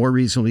 equities are more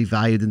reasonably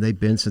valued than they've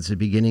been since the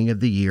beginning of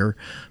the year.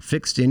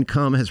 Fixed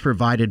income has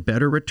provided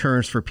better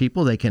returns for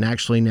people. They can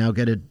actually now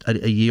get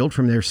a yield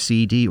from their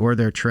CD or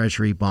their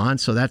Treasury bond.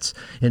 So that's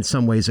in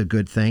some ways a good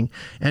good thing.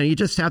 And you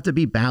just have to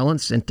be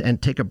balanced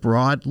and take a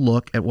broad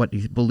look at what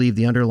you believe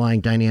the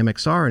underlying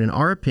dynamics are. And in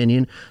our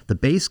opinion, the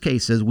base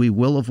case is we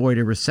will avoid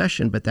a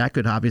recession, but that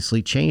could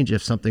obviously change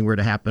if something were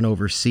to happen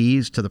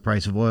overseas to the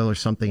price of oil or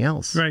something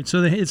else. Right.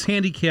 So it's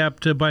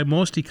handicapped by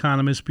most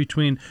economists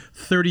between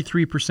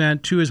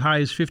 33% to as high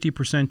as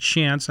 50%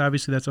 chance.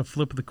 Obviously, that's a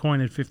flip of the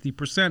coin at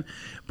 50%.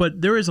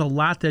 But there is a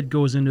lot that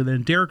goes into that.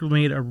 And Derek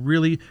made a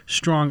really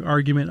strong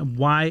argument of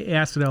why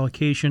asset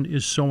allocation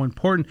is so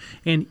important.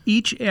 And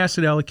each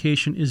asset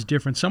allocation is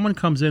different. Someone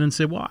comes in and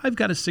say, well, I've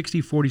got a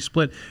 60-40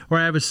 split, or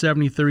I have a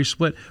 70-30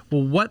 split.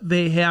 Well, what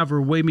they have,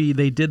 or maybe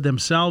they did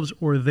themselves,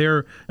 or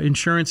their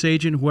insurance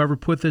agent, whoever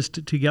put this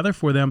together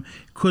for them,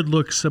 could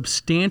look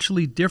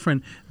substantially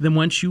different than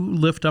once you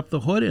lift up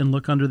the hood and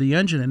look under the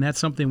engine. And that's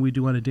something we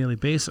do on a daily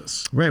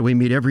basis. Right. We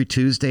meet every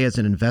Tuesday as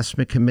an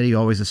investment committee,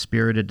 always a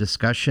spirited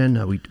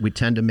discussion. We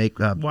tend to make...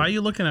 Why are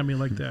you looking at me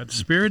like that?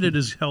 Spirited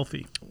is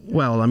healthy.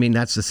 Well, I mean,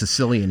 that's the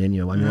Sicilian in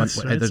you. I mean, that's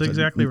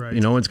exactly right.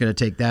 No one's going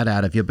to take that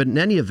out of you. But in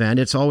any event,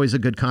 it's always a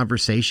good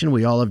conversation.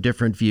 We all have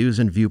different views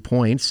and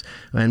viewpoints.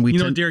 And we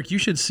Derek, you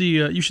should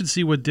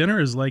see what dinner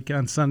is like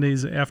on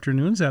Sundays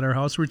afternoons at our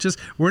house.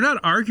 We're not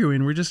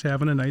arguing. We're just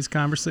having a nice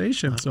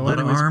conversation. So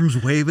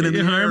arms waving in the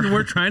air.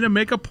 We're trying to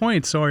make a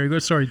point. Sorry,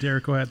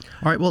 Derek, go ahead.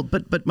 All right. Well,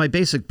 but my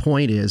basic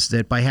point is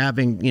that by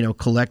having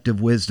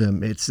collective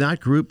wisdom, it's not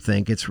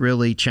groupthink. It's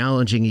really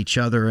challenging each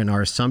other and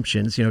our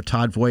assumptions.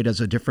 Todd Voigt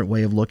has a different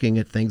way of looking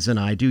at things than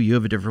I do. You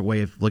have a different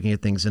way of looking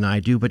at things than I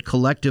do. But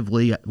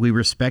collectively, we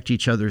respect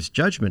each other's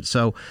judgment.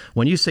 So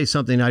when you say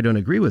something I don't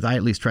agree with, I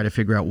at least try to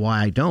figure out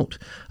why I don't.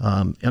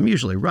 I'm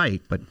usually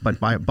right, but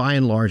by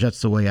and large,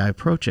 that's the way I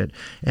approach it.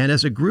 And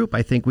as a group,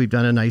 I think we've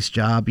done a nice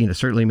job,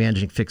 certainly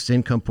managing fixed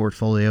income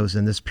portfolios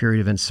in this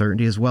period of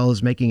uncertainty, as well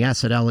as making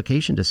asset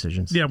allocation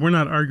decisions. Yeah, we're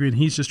not arguing.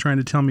 He's just trying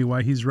to tell me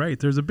why he's right.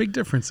 There's a big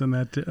difference in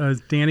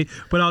that, Danny.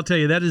 But I'll tell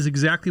you, that is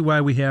exactly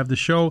why we have the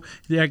show,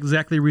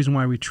 exactly the reason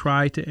why we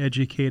try to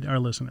educate our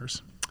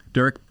listeners.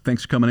 Derek,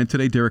 thanks for coming in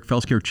today. Derek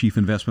Felsker, Chief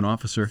Investment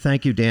Officer.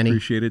 Thank you, Danny.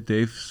 Appreciate it,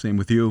 Dave. Same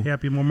with you.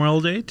 Happy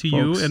Memorial Day to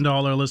you and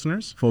all our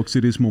listeners. Folks,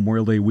 it is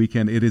Memorial Day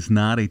weekend. It is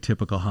not a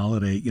typical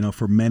holiday.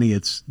 For many,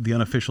 it's the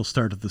unofficial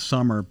start of the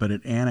summer. But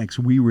at Annex,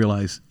 we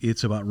realize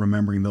it's about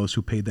remembering those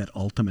who paid that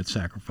ultimate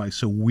sacrifice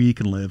so we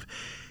can live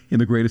in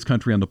the greatest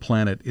country on the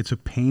planet. It's a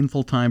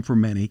painful time for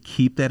many.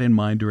 Keep that in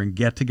mind during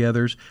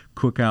get-togethers,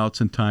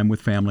 cookouts, and time with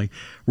family.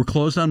 We're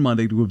closed on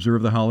Monday to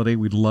observe the holiday.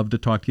 We'd love to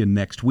talk to you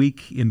next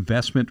week.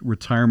 Investment,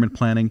 retirement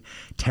planning,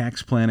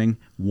 tax planning,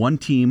 one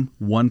team,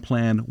 one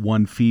plan,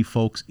 one fee,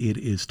 folks. It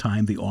is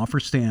time. The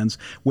offer stands.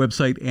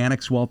 Website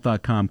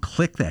annexwealth.com.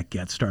 Click that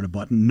Get Started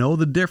button. Know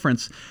the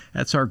difference.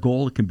 That's our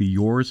goal. It can be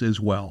yours as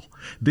well.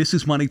 This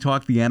is Money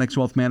Talk, the Annex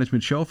Wealth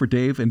Management Show. For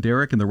Dave and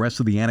Derek and the rest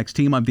of the Annex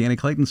team, I'm Danny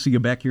Clayton. See you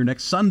back here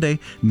next Sunday,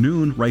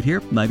 noon, right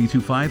here,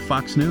 92.5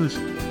 Fox News.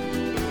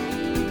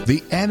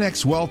 The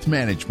Annex Wealth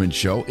Management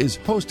Show is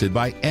hosted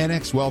by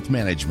Annex Wealth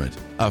Management,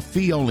 a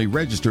fee-only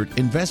registered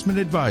investment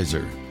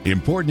advisor.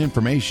 Important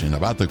information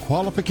about the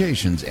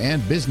qualifications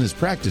and business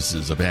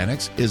practices of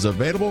Annex is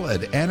available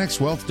at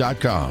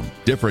annexwealth.com.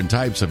 Different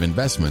types of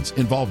investments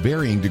involve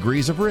varying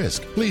degrees of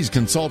risk. Please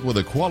consult with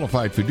a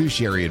qualified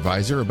fiduciary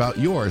advisor about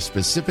your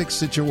specific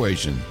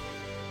situation.